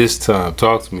for this time?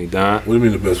 Talk to me, Don. What do you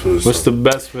mean the best for this? What's the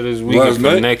best for this week Last and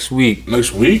for night? next week?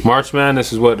 next week? March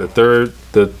Madness is what, the third.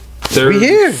 We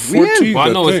here. We in. 14th. Well,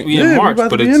 I know it's think. in March, we about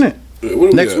but to be it's in it. What are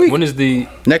we Next at? week. when is the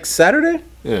Next Saturday?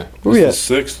 yeah? Where we The at?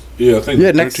 6th? Yeah, I think.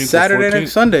 Yeah, next 13th or Saturday, 14th.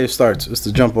 next Sunday it starts. It's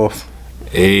the jump off.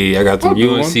 Hey, I got I'll them do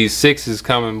UNC one. 6s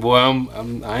coming, boy.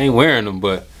 I ain't wearing them,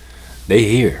 but they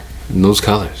here in those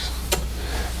colors.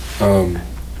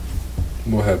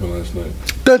 What happened last night?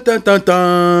 Dun, dun, dun, dun.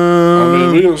 I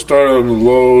mean, we gonna start on the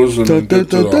lows and then get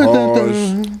to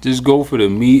the highs. Just go for the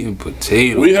meat and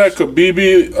potatoes. We had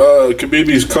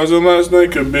Khabibi's cousin last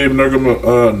night, Khabib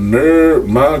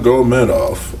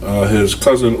Nurmagomedov. His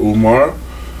cousin Umar,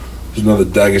 who's another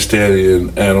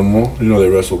Dagestani animal. You know they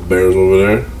wrestle bears over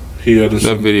there. He had a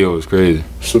That video was crazy.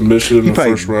 submission in He the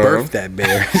probably first round. birthed that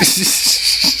bear.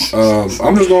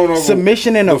 I'm just going over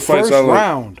Submission in the fights first I like.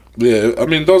 round. Yeah, I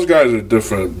mean those guys are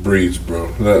different breeds, bro.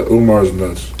 That Umar's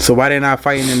nuts. So why they not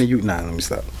fighting in the Nah, let me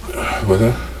stop. What?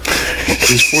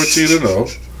 He's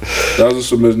 14-0. That was a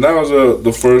submission. That was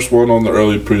the first one on the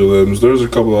early prelims. There's a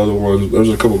couple other ones. There's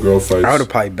a couple girl fights. I would have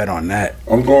probably bet on that.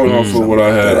 I'm going off of what I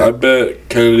had. I bet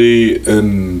Kennedy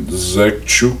and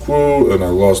Zekchukwu, and I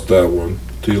lost that one.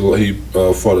 He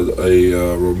fought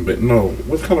a no.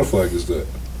 What kind of flag is that?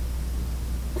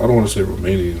 I don't want to say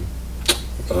Romanian.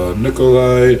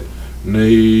 Nikolai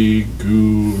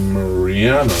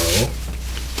Negumariano.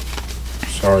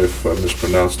 Sorry if I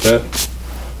mispronounced that.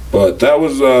 But that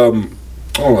was the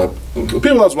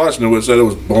people I was watching it with said it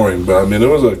was boring, but I mean it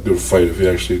was a good fight if you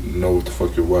actually know what the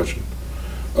fuck you're watching.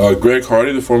 Greg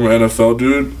Hardy, the former NFL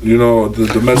dude, you know the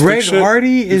domestic Greg shit.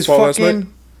 Hardy is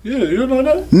fucking. Yeah, you don't know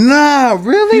that? Nah,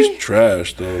 really? He's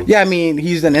trash though. Yeah, I mean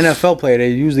he's an NFL player.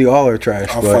 They usually all are trash.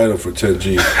 I'll but fight him for 10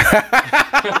 G's.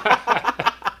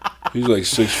 He's like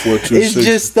 6'4", 260. it's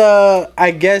just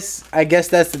I guess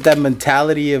that's that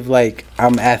mentality of like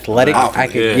I'm athletic. I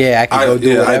can go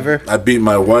do whatever. I beat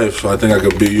my wife, so I think I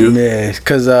could beat you. Yeah,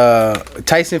 because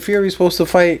Tyson Fury's supposed to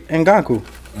fight Ngannou.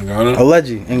 Ngannou?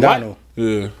 Allegedly, Ngannou.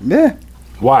 Yeah. Yeah.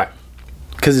 Why?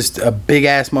 Because it's a big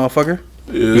ass motherfucker.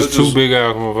 Yeah, It's two big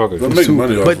ass motherfuckers. They'll make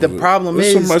money off But the of it. problem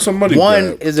There's is, some money one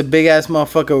grab. is a big ass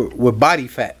motherfucker with body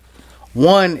fat.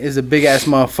 One is a big ass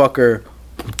motherfucker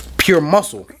pure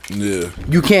muscle. Yeah.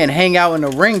 You can't hang out in the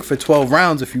ring for 12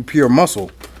 rounds if you pure muscle,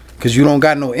 because you don't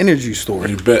got no energy stored.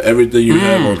 You bet everything you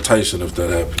have on Tyson if that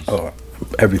happens. Oh,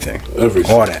 everything.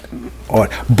 Everything. All that.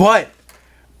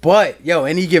 But, yo,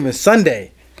 any given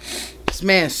Sunday, this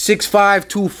man 6'5",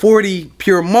 240,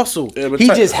 pure muscle. Yeah, but he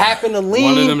just happened to lean.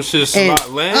 One of them shits and,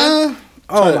 slot land?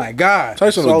 oh my God.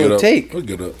 Tyson That's will all get it up. take. He'll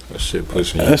get up. That shit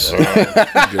pushing you.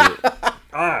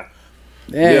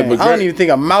 Yeah, but I don't even think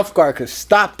a mouth guard could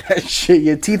stop that shit.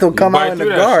 Your teeth will come bite out in the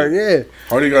through that guard. Yeah.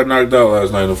 Hardy got knocked out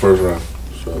last night in the first round.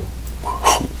 So.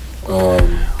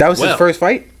 That was his first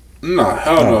fight? Nah,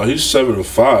 hell no. He's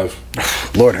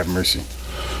 7-5. Lord have mercy.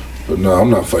 But no, I'm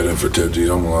not fighting for 10 G's.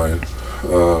 I'm lying.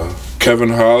 Kevin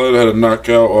Holland had a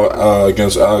knockout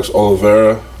against Alex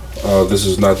Oliveira. This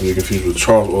is not to be confused with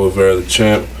Charles Oliveira, the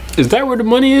champ. Is that where the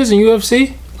money is in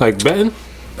UFC? Like betting?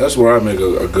 That's where I make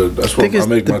a good. That's I where think I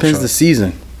make my depends the chance.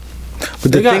 season.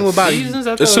 But the thing about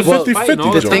It's a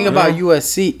 50-50 the thing about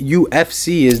UFC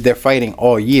is they're fighting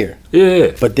all year.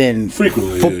 Yeah. But then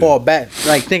Frequently, football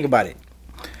like think about it.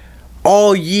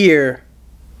 All year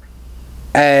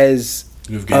as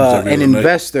You have games every an other night.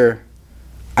 investor,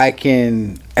 I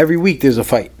can every week there's a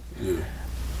fight. Yeah.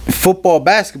 Football,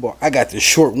 basketball, I got this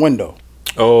short window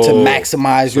to Oh,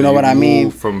 maximize, so you know what I mean?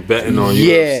 move from betting on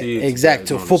Yeah, UFC exact.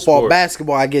 To betting on the football, sport.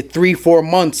 basketball, I get 3-4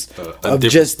 months A of different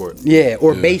just sport.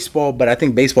 or Yeah. baseball. But I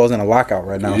think baseball's in a lockout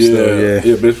right now. Yeah, Still,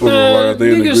 yeah. Baseball. I think they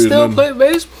Niggas agreed still nothing. play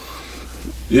baseball.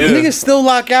 Yeah. Niggas still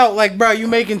lock out. Like, bro, you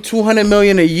making $200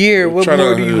 million a year. What Tryna-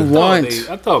 more do you want?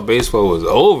 I thought baseball was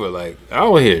over. Like, I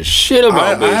don't hear shit about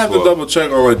I baseball. have to double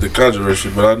check on like the controversy,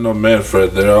 but I know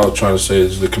Manfred. They're all trying to say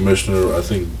is the commissioner. I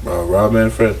think Rob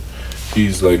Manfred.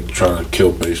 He's like trying to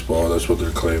kill baseball. That's what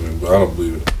they're claiming, but I don't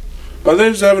believe it. But they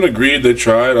just haven't agreed. They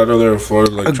tried. I know they're in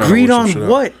Florida. Like Agreed trying to work some shit on out.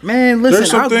 what, man? There's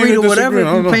Listen, I'll some agree things to they whatever. disagree If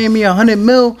on, I you don't paying me $100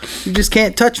 million, you just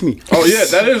can't touch me. Oh yeah,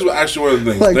 that is actually one of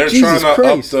the things. Like, They're Jesus trying to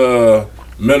Christ. up the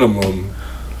minimum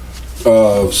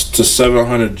to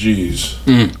 700 G's,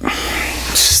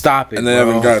 Stop it, and they bro.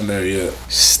 haven't gotten there yet.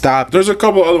 Stop it. There's a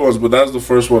couple other ones, but that's the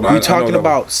first one. We talking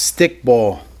about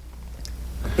stickball.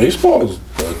 baseball. Is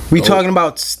We talking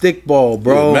about stickball,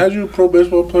 bro. Imagine you're a pro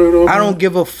baseball player though. I don't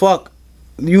give a fuck.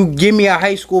 You give me a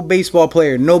high school baseball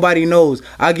player, nobody knows.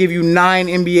 I'll give you 9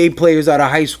 NBA players out of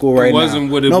high school right It wasn't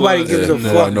now. what it Nobody was gives in a the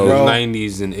fuck, bro.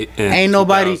 90s and Ain't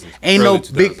nobody, 2000s, ain't no early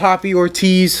 2000s. Big Papi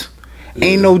Ortiz,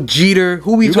 ain't no Jeter.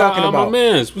 Who we You got talking my about?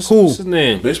 mans. What's Who? his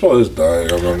name? Baseball is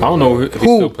dying. I don't know if he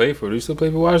Who? still play for it. Do you still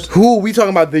play for Washington? Who we talking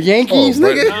about? The Yankees, Oh,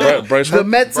 nigga. Bryce the Harper.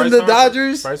 Mets and the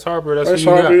Dodgers. Bryce Harper, that's Bryce who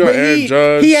you Harper, got. got Aaron He,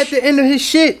 Judge. he at the end of his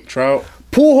shit. Trout.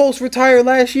 Pujols retired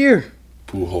last year.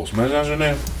 Pujols. Man, that's your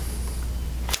name.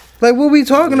 Like, what we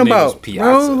talking His name about, is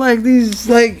Piazza. bro? Like these,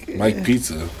 like Mike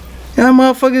Pizza. y'all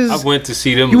motherfuckers. I went to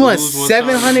see them. You want lose one time in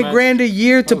a 700 match. grand a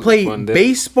year to was a play fun day.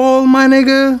 baseball, my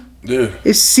nigga? Yeah.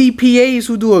 It's CPAs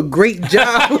who do a great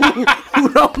job who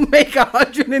don't make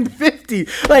 150.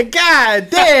 Like, god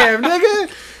damn,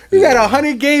 nigga. You got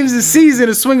 100 games a season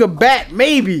to swing a bat,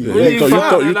 maybe. You do you throw-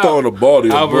 find you that throwing the ball to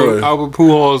your boy. Albert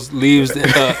Pujols leaves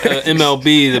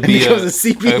MLB to be Becomes a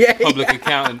CPA. public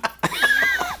accountant.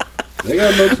 They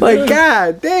got no Like,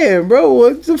 god damn, bro.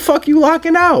 What the fuck you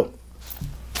locking out?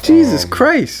 Jesus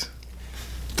Christ.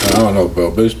 I don't know, bro.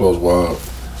 Baseball's wild.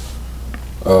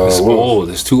 It's what- old.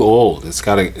 It's too old. It's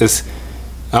gotta. It's.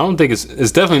 I don't think it's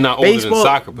definitely not older Baseball- than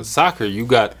soccer. But soccer, you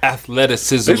got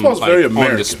athleticism Baseball's like, very on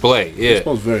American. display. Yeah.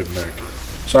 Baseball's very American.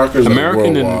 Soccer's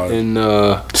American like worldwide.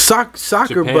 and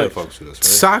Soccer, Japan but fucks with us, right?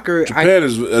 soccer. Japan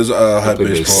is had Japan.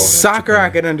 baseball. Soccer, I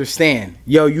can understand.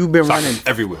 Yo, you've been running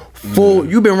everywhere. full.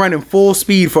 You've been running full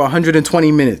speed for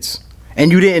 120 minutes,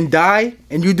 and you didn't die,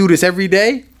 and you do this every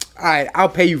day. All right, I'll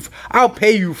pay you. I'll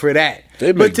pay you for that.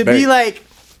 They But make to bank. be like,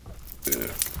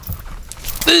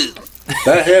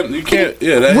 That hand, you can't.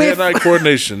 Yeah, that With- hand-eye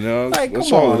coordination. You know, like, that's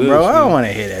come all on, it is. bro. I don't man. want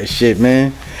to hear that shit,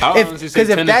 man. I would honestly say Because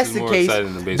if tennis that's is the more case,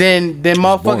 exciting than baseball. then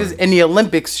motherfuckers boring. in the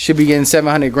Olympics should be getting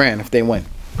 700 grand if they win.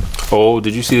 Oh,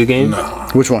 did you see the game?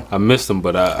 Which one? I missed them,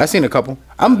 but I seen a couple.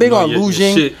 I'm big know on your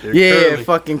luging. shit, your Yeah, curling.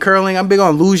 fucking curling. I'm big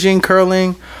on luging,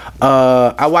 curling.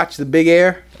 I watched the Big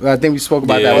Air. I think we spoke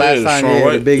about Yeah, that last yeah, time. Shaun Yeah, the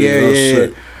White. Big Yeah, Air. that was Yeah.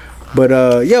 sick. But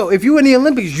yo, if you in the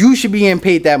Olympics, you should be getting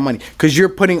paid that money because you're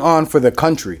putting on for the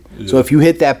country. So if you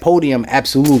hit that podium,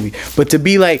 absolutely. But to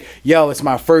be like, yo, it's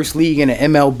my first league in the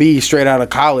MLB straight out of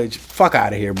college, fuck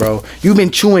out of here, bro. You've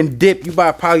been chewing dip. You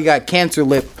probably got cancer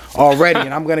lip already,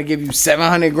 and I'm gonna give you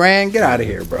 700 grand. Get out of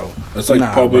here, bro. It's like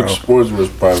Nah, public bro. sports versus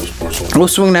private sports. We'll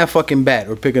swing that fucking bat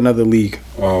or pick another league.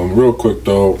 Real quick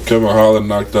though, Kevin Holland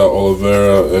knocked out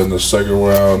Oliveira in the second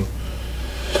round.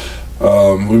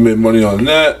 We made money on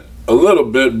that a little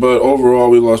bit, but overall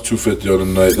we lost 250 on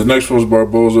the night. The next one was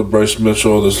Barboza, Bryce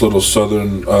Mitchell, this little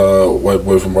southern white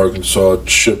boy from Arkansas,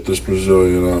 chipped this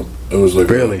Brazilian up. It was like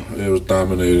Really? it was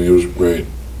dominating. It was great,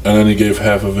 and then he gave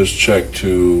half of his check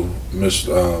to Miss.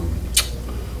 What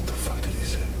the fuck did he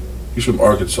say? He's from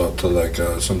Arkansas to like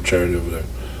some charity over there.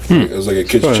 It was like a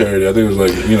kids charity. I think it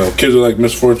was like, you know, kids are like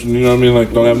misfortune. You know what I mean?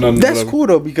 Like don't have nothing. That's whatever. cool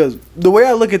though because the way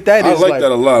I look at that I is like that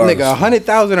a lot, Nigga, honestly.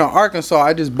 100,000 in Arkansas,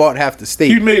 I just bought half the state.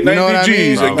 He made 90 You know what I mean?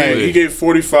 G's. And Like, he gave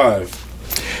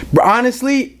 45. but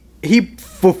honestly, he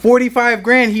for 45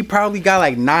 grand, he probably got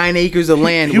like 9 acres of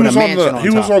land He with was a on mansion the on he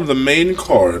was top. on the main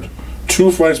card 2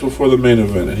 fights before the main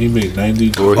event, and he made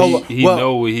 90. or Oh, he well,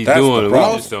 know what he's that's the doing. We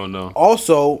problem. just don't know.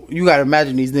 Also, you gotta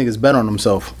imagine these niggas bet on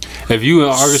themselves. If you in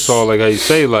Arkansas, like how you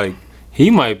say, like he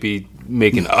might be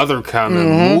making other kind of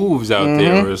moves out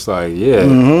there. Where it's like,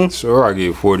 yeah, sure, I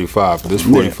gave 45, but this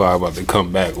 45 about to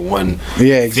come back one.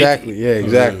 Yeah, exactly. Yeah,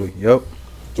 exactly. Yep.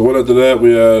 The one after that,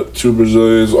 we had 2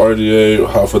 Brazilians, RDA,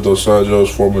 Rafa dos Anjos,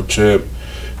 former champ.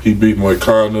 He beat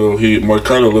Moicano.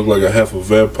 Moicano looked like a half a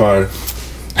vampire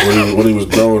when he was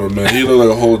throwing him, man. He looked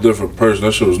like a whole different person.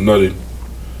 That shit was nutty.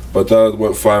 But that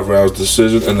went 5 rounds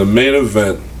decision. And the main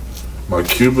event, my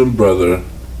Cuban brother,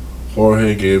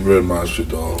 Jorge Gabriel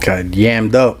Masvidal Got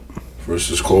yammed up.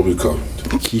 versus Colby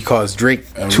Covington. He cost Drake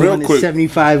And real quick-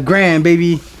 275 grand,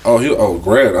 baby. Oh,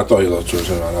 grand. I thought he lost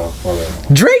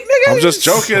 $200. Drake, nigga. I'm just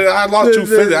joking. I lost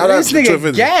 250. I lost This nigga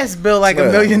 250. gas bill like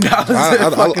 $1 million.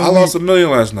 I lost $1 million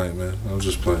last night, man. I was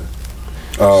just playing.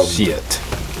 Shit.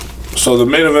 So the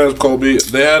main event is Colby.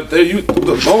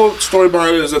 The whole story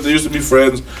behind it is that they used to be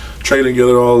friends, train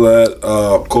together, all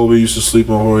that. Colby used to sleep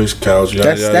on Jorge's couch.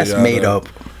 Yada, That's yada, made yada. up.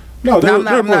 No, No,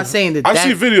 I'm not saying that. I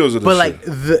see videos of this. But like,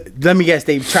 let me guess,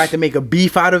 they tried to make a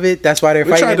beef out of it. That's why they're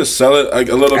they fighting tried to sell it like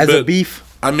a little as bit. a beef.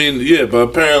 I mean, yeah, but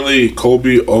apparently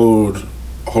Colby owed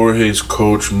Jorge's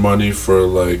coach money for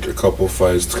like a couple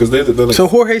fights because they're like, So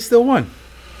Jorge still won.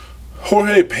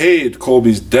 Jorge paid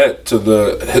Colby's debt to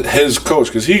his coach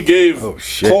because he gave Oh,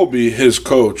 shit. Colby his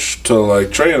coach to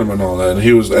like train him and all that,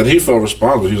 and he felt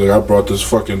responsible. He was like, I brought this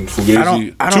fucking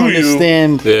Fugazi I to don't you,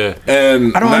 understand. Yeah.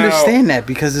 and I don't now- understand that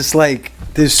because it's like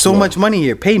there's so much money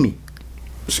here. Pay me.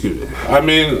 Excuse me. I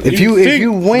mean, If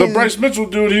you win- the Bryce Mitchell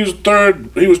dude, he was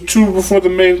third. He was 2 before the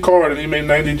main card, and he made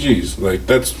 90 G's. Like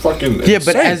that's fucking Yeah,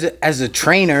 but insane. as a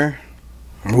trainer,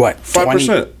 what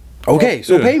 5%. Okay,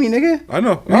 so Yeah. pay me, nigga. I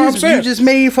know. You I'm just, saying. you just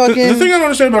made The fucking. thing I don't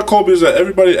understand about Colby is that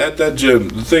everybody at that gym,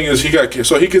 the thing is he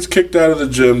gets kicked out of the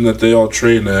gym that they all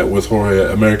train at with Jorge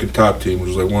at American Top Team, which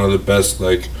is like one of the best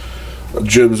like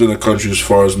gyms in the country as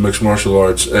far as mixed martial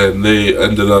arts, and they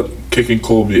ended up kicking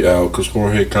Colby out because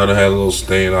Jorge kind of had a little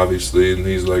stain, obviously, and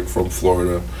he's like from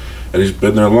Florida, and he's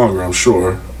been there longer, I'm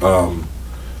sure.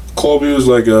 Colby was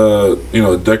like a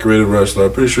decorated wrestler.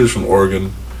 I'm pretty sure he's from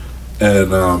Oregon, and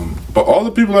but all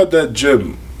the people at that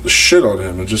gym shit on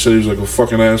him and just said he was like a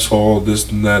fucking asshole,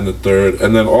 this and that and the third.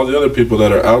 And then all the other people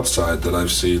that are outside that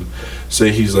I've seen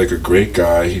say he's like a great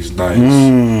guy, he's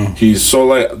nice. He's so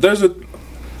like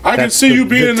I can That's see you the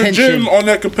being in the tension. gym on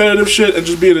that competitive shit and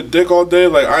just being a dick all day.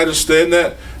 Like I understand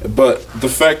that, but the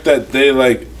fact that they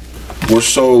like were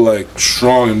so like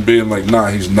strong and being like, nah,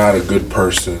 he's not a good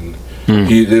person.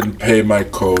 He didn't pay my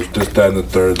coach, this, that, and the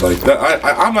third. Like that,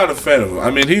 I'm not a fan of him. I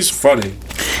mean, he's funny.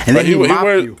 and then But he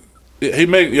mopped you. He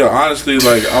made honestly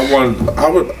like I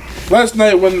would last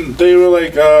night when they were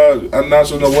like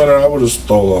announcing the winner, I would have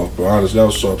stole off. But honestly, I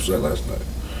was so upset last night.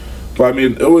 But I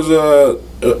mean, it was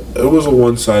a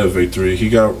one-sided victory.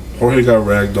 Jorge got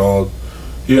ragdolled.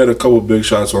 He had a couple big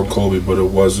shots on Kobe, but it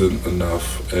wasn't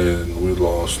enough, and we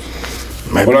lost.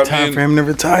 Might be time for him to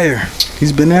retire.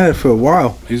 He's been at it for a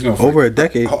while. He's gonna over a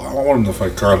decade. I want him to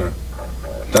fight Conor.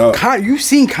 You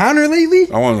seen Conor lately?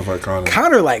 I want him to fight Conor.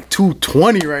 Conor like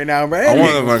 220 right now, man. I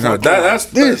want him to fight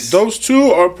Conor. Those two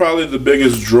are probably the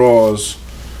biggest draws,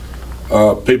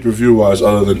 pay-per-view wise,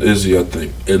 other than Izzy, I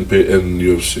think, in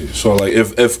UFC. So like,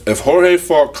 if Jorge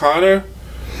fought Conor,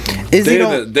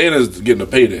 Dana's getting a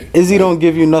payday. Izzy don't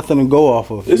give you nothing to go off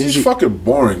of. Izzy's fucking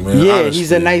boring, man. Yeah, honestly.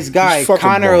 He's a nice guy.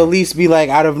 Conor at least be like,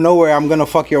 out of nowhere, I'm gonna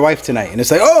fuck your wife tonight, and it's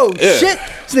like, oh shit,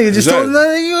 this nigga just told him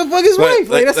that you gonna fuck his wife.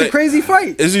 Like that's a crazy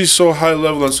fight. Izzy's so high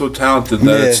level and so talented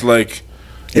that it's like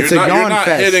you're not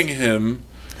hitting him.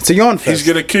 It's a yawn fest. He's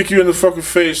gonna kick you in the fucking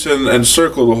face and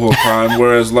circle the whole time.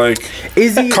 Whereas like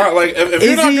Izzy, if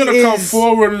you're not gonna come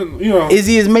forward, and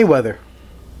Izzy is Mayweather.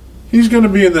 He's gonna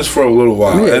be in this for a little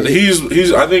while, and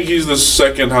he's. I think he's the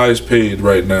second highest paid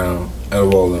right now out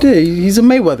of all of them. Yeah, he's a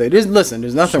Mayweather. There's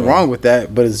nothing wrong with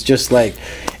that, but it's just like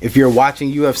if you're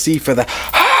watching UFC for the,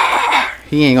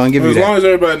 he ain't gonna give you that. As long as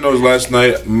everybody knows, last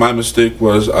night my mistake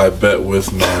was I bet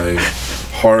with my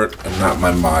heart and not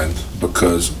my mind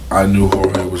because I knew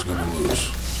Jorge was gonna lose,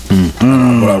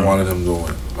 but I wanted him to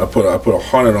win. I put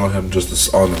 100 on him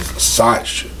just on the side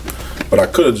shit, but I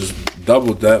could have just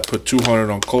doubled that, put 200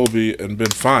 on Kobe, and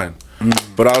been fine.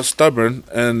 But I was stubborn,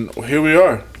 and here we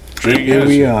are.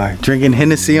 Drinking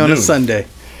Hennessy on a Sunday,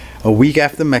 a week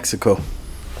after Mexico.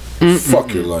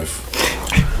 Fuck your life.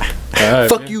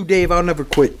 Fuck you, Dave. I'll never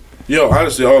quit. Yo,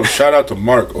 honestly, shout out to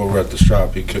Mark over at the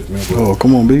shop. He kicked me with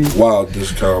come on, baby. Wild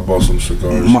discount. Bought some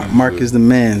cigars. Mark is the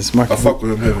man's. I fuck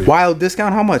with him heavy. Wild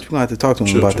discount? How much? We're going to have to talk to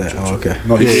him about that. Chill. Oh, okay.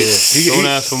 No, don't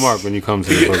ask for Mark when you come to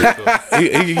the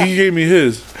he gave me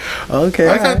his. Okay.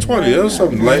 I got 20. That was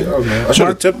something light. I should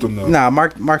have tipped him, though. Nah,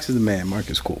 Mark's is the man. Mark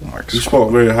is cool. He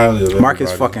spoke very highly of Mark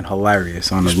is fucking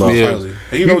hilarious on the low. Yeah.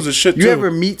 He knows his shit, too. You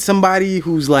ever meet somebody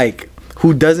who's like,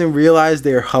 who doesn't realize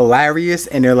they're hilarious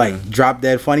and they're like drop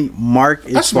dead funny? Mark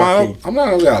is I smile. fucking. I'm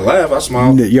not gonna laugh. I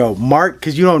smile. Yo, Mark,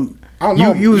 because you don't. I don't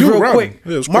know. You was real quick.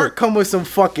 Yeah, Mark come with some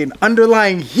fucking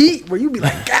underlying heat where you be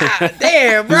like, God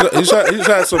damn, bro. He's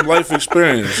had some life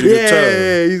experience.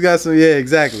 Yeah, he's got some. Yeah,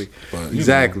 exactly. But,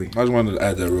 exactly. I just wanted to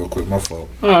add that real quick. My fault.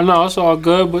 Oh no, it's all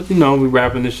good. But we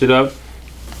wrapping this shit up.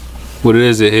 What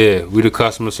is it here? We the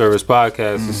Customer Service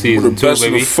Podcast for season 2, best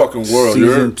baby. in the fucking world.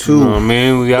 Season 2. Oh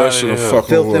man, we got best in the fucking world.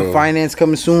 Filth and Finance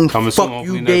coming soon. Fuck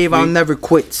you, Dave. I'll never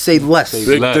quit. Say less.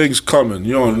 Big things coming.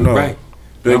 You don't know. Right.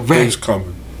 Big things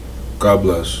coming. God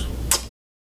bless.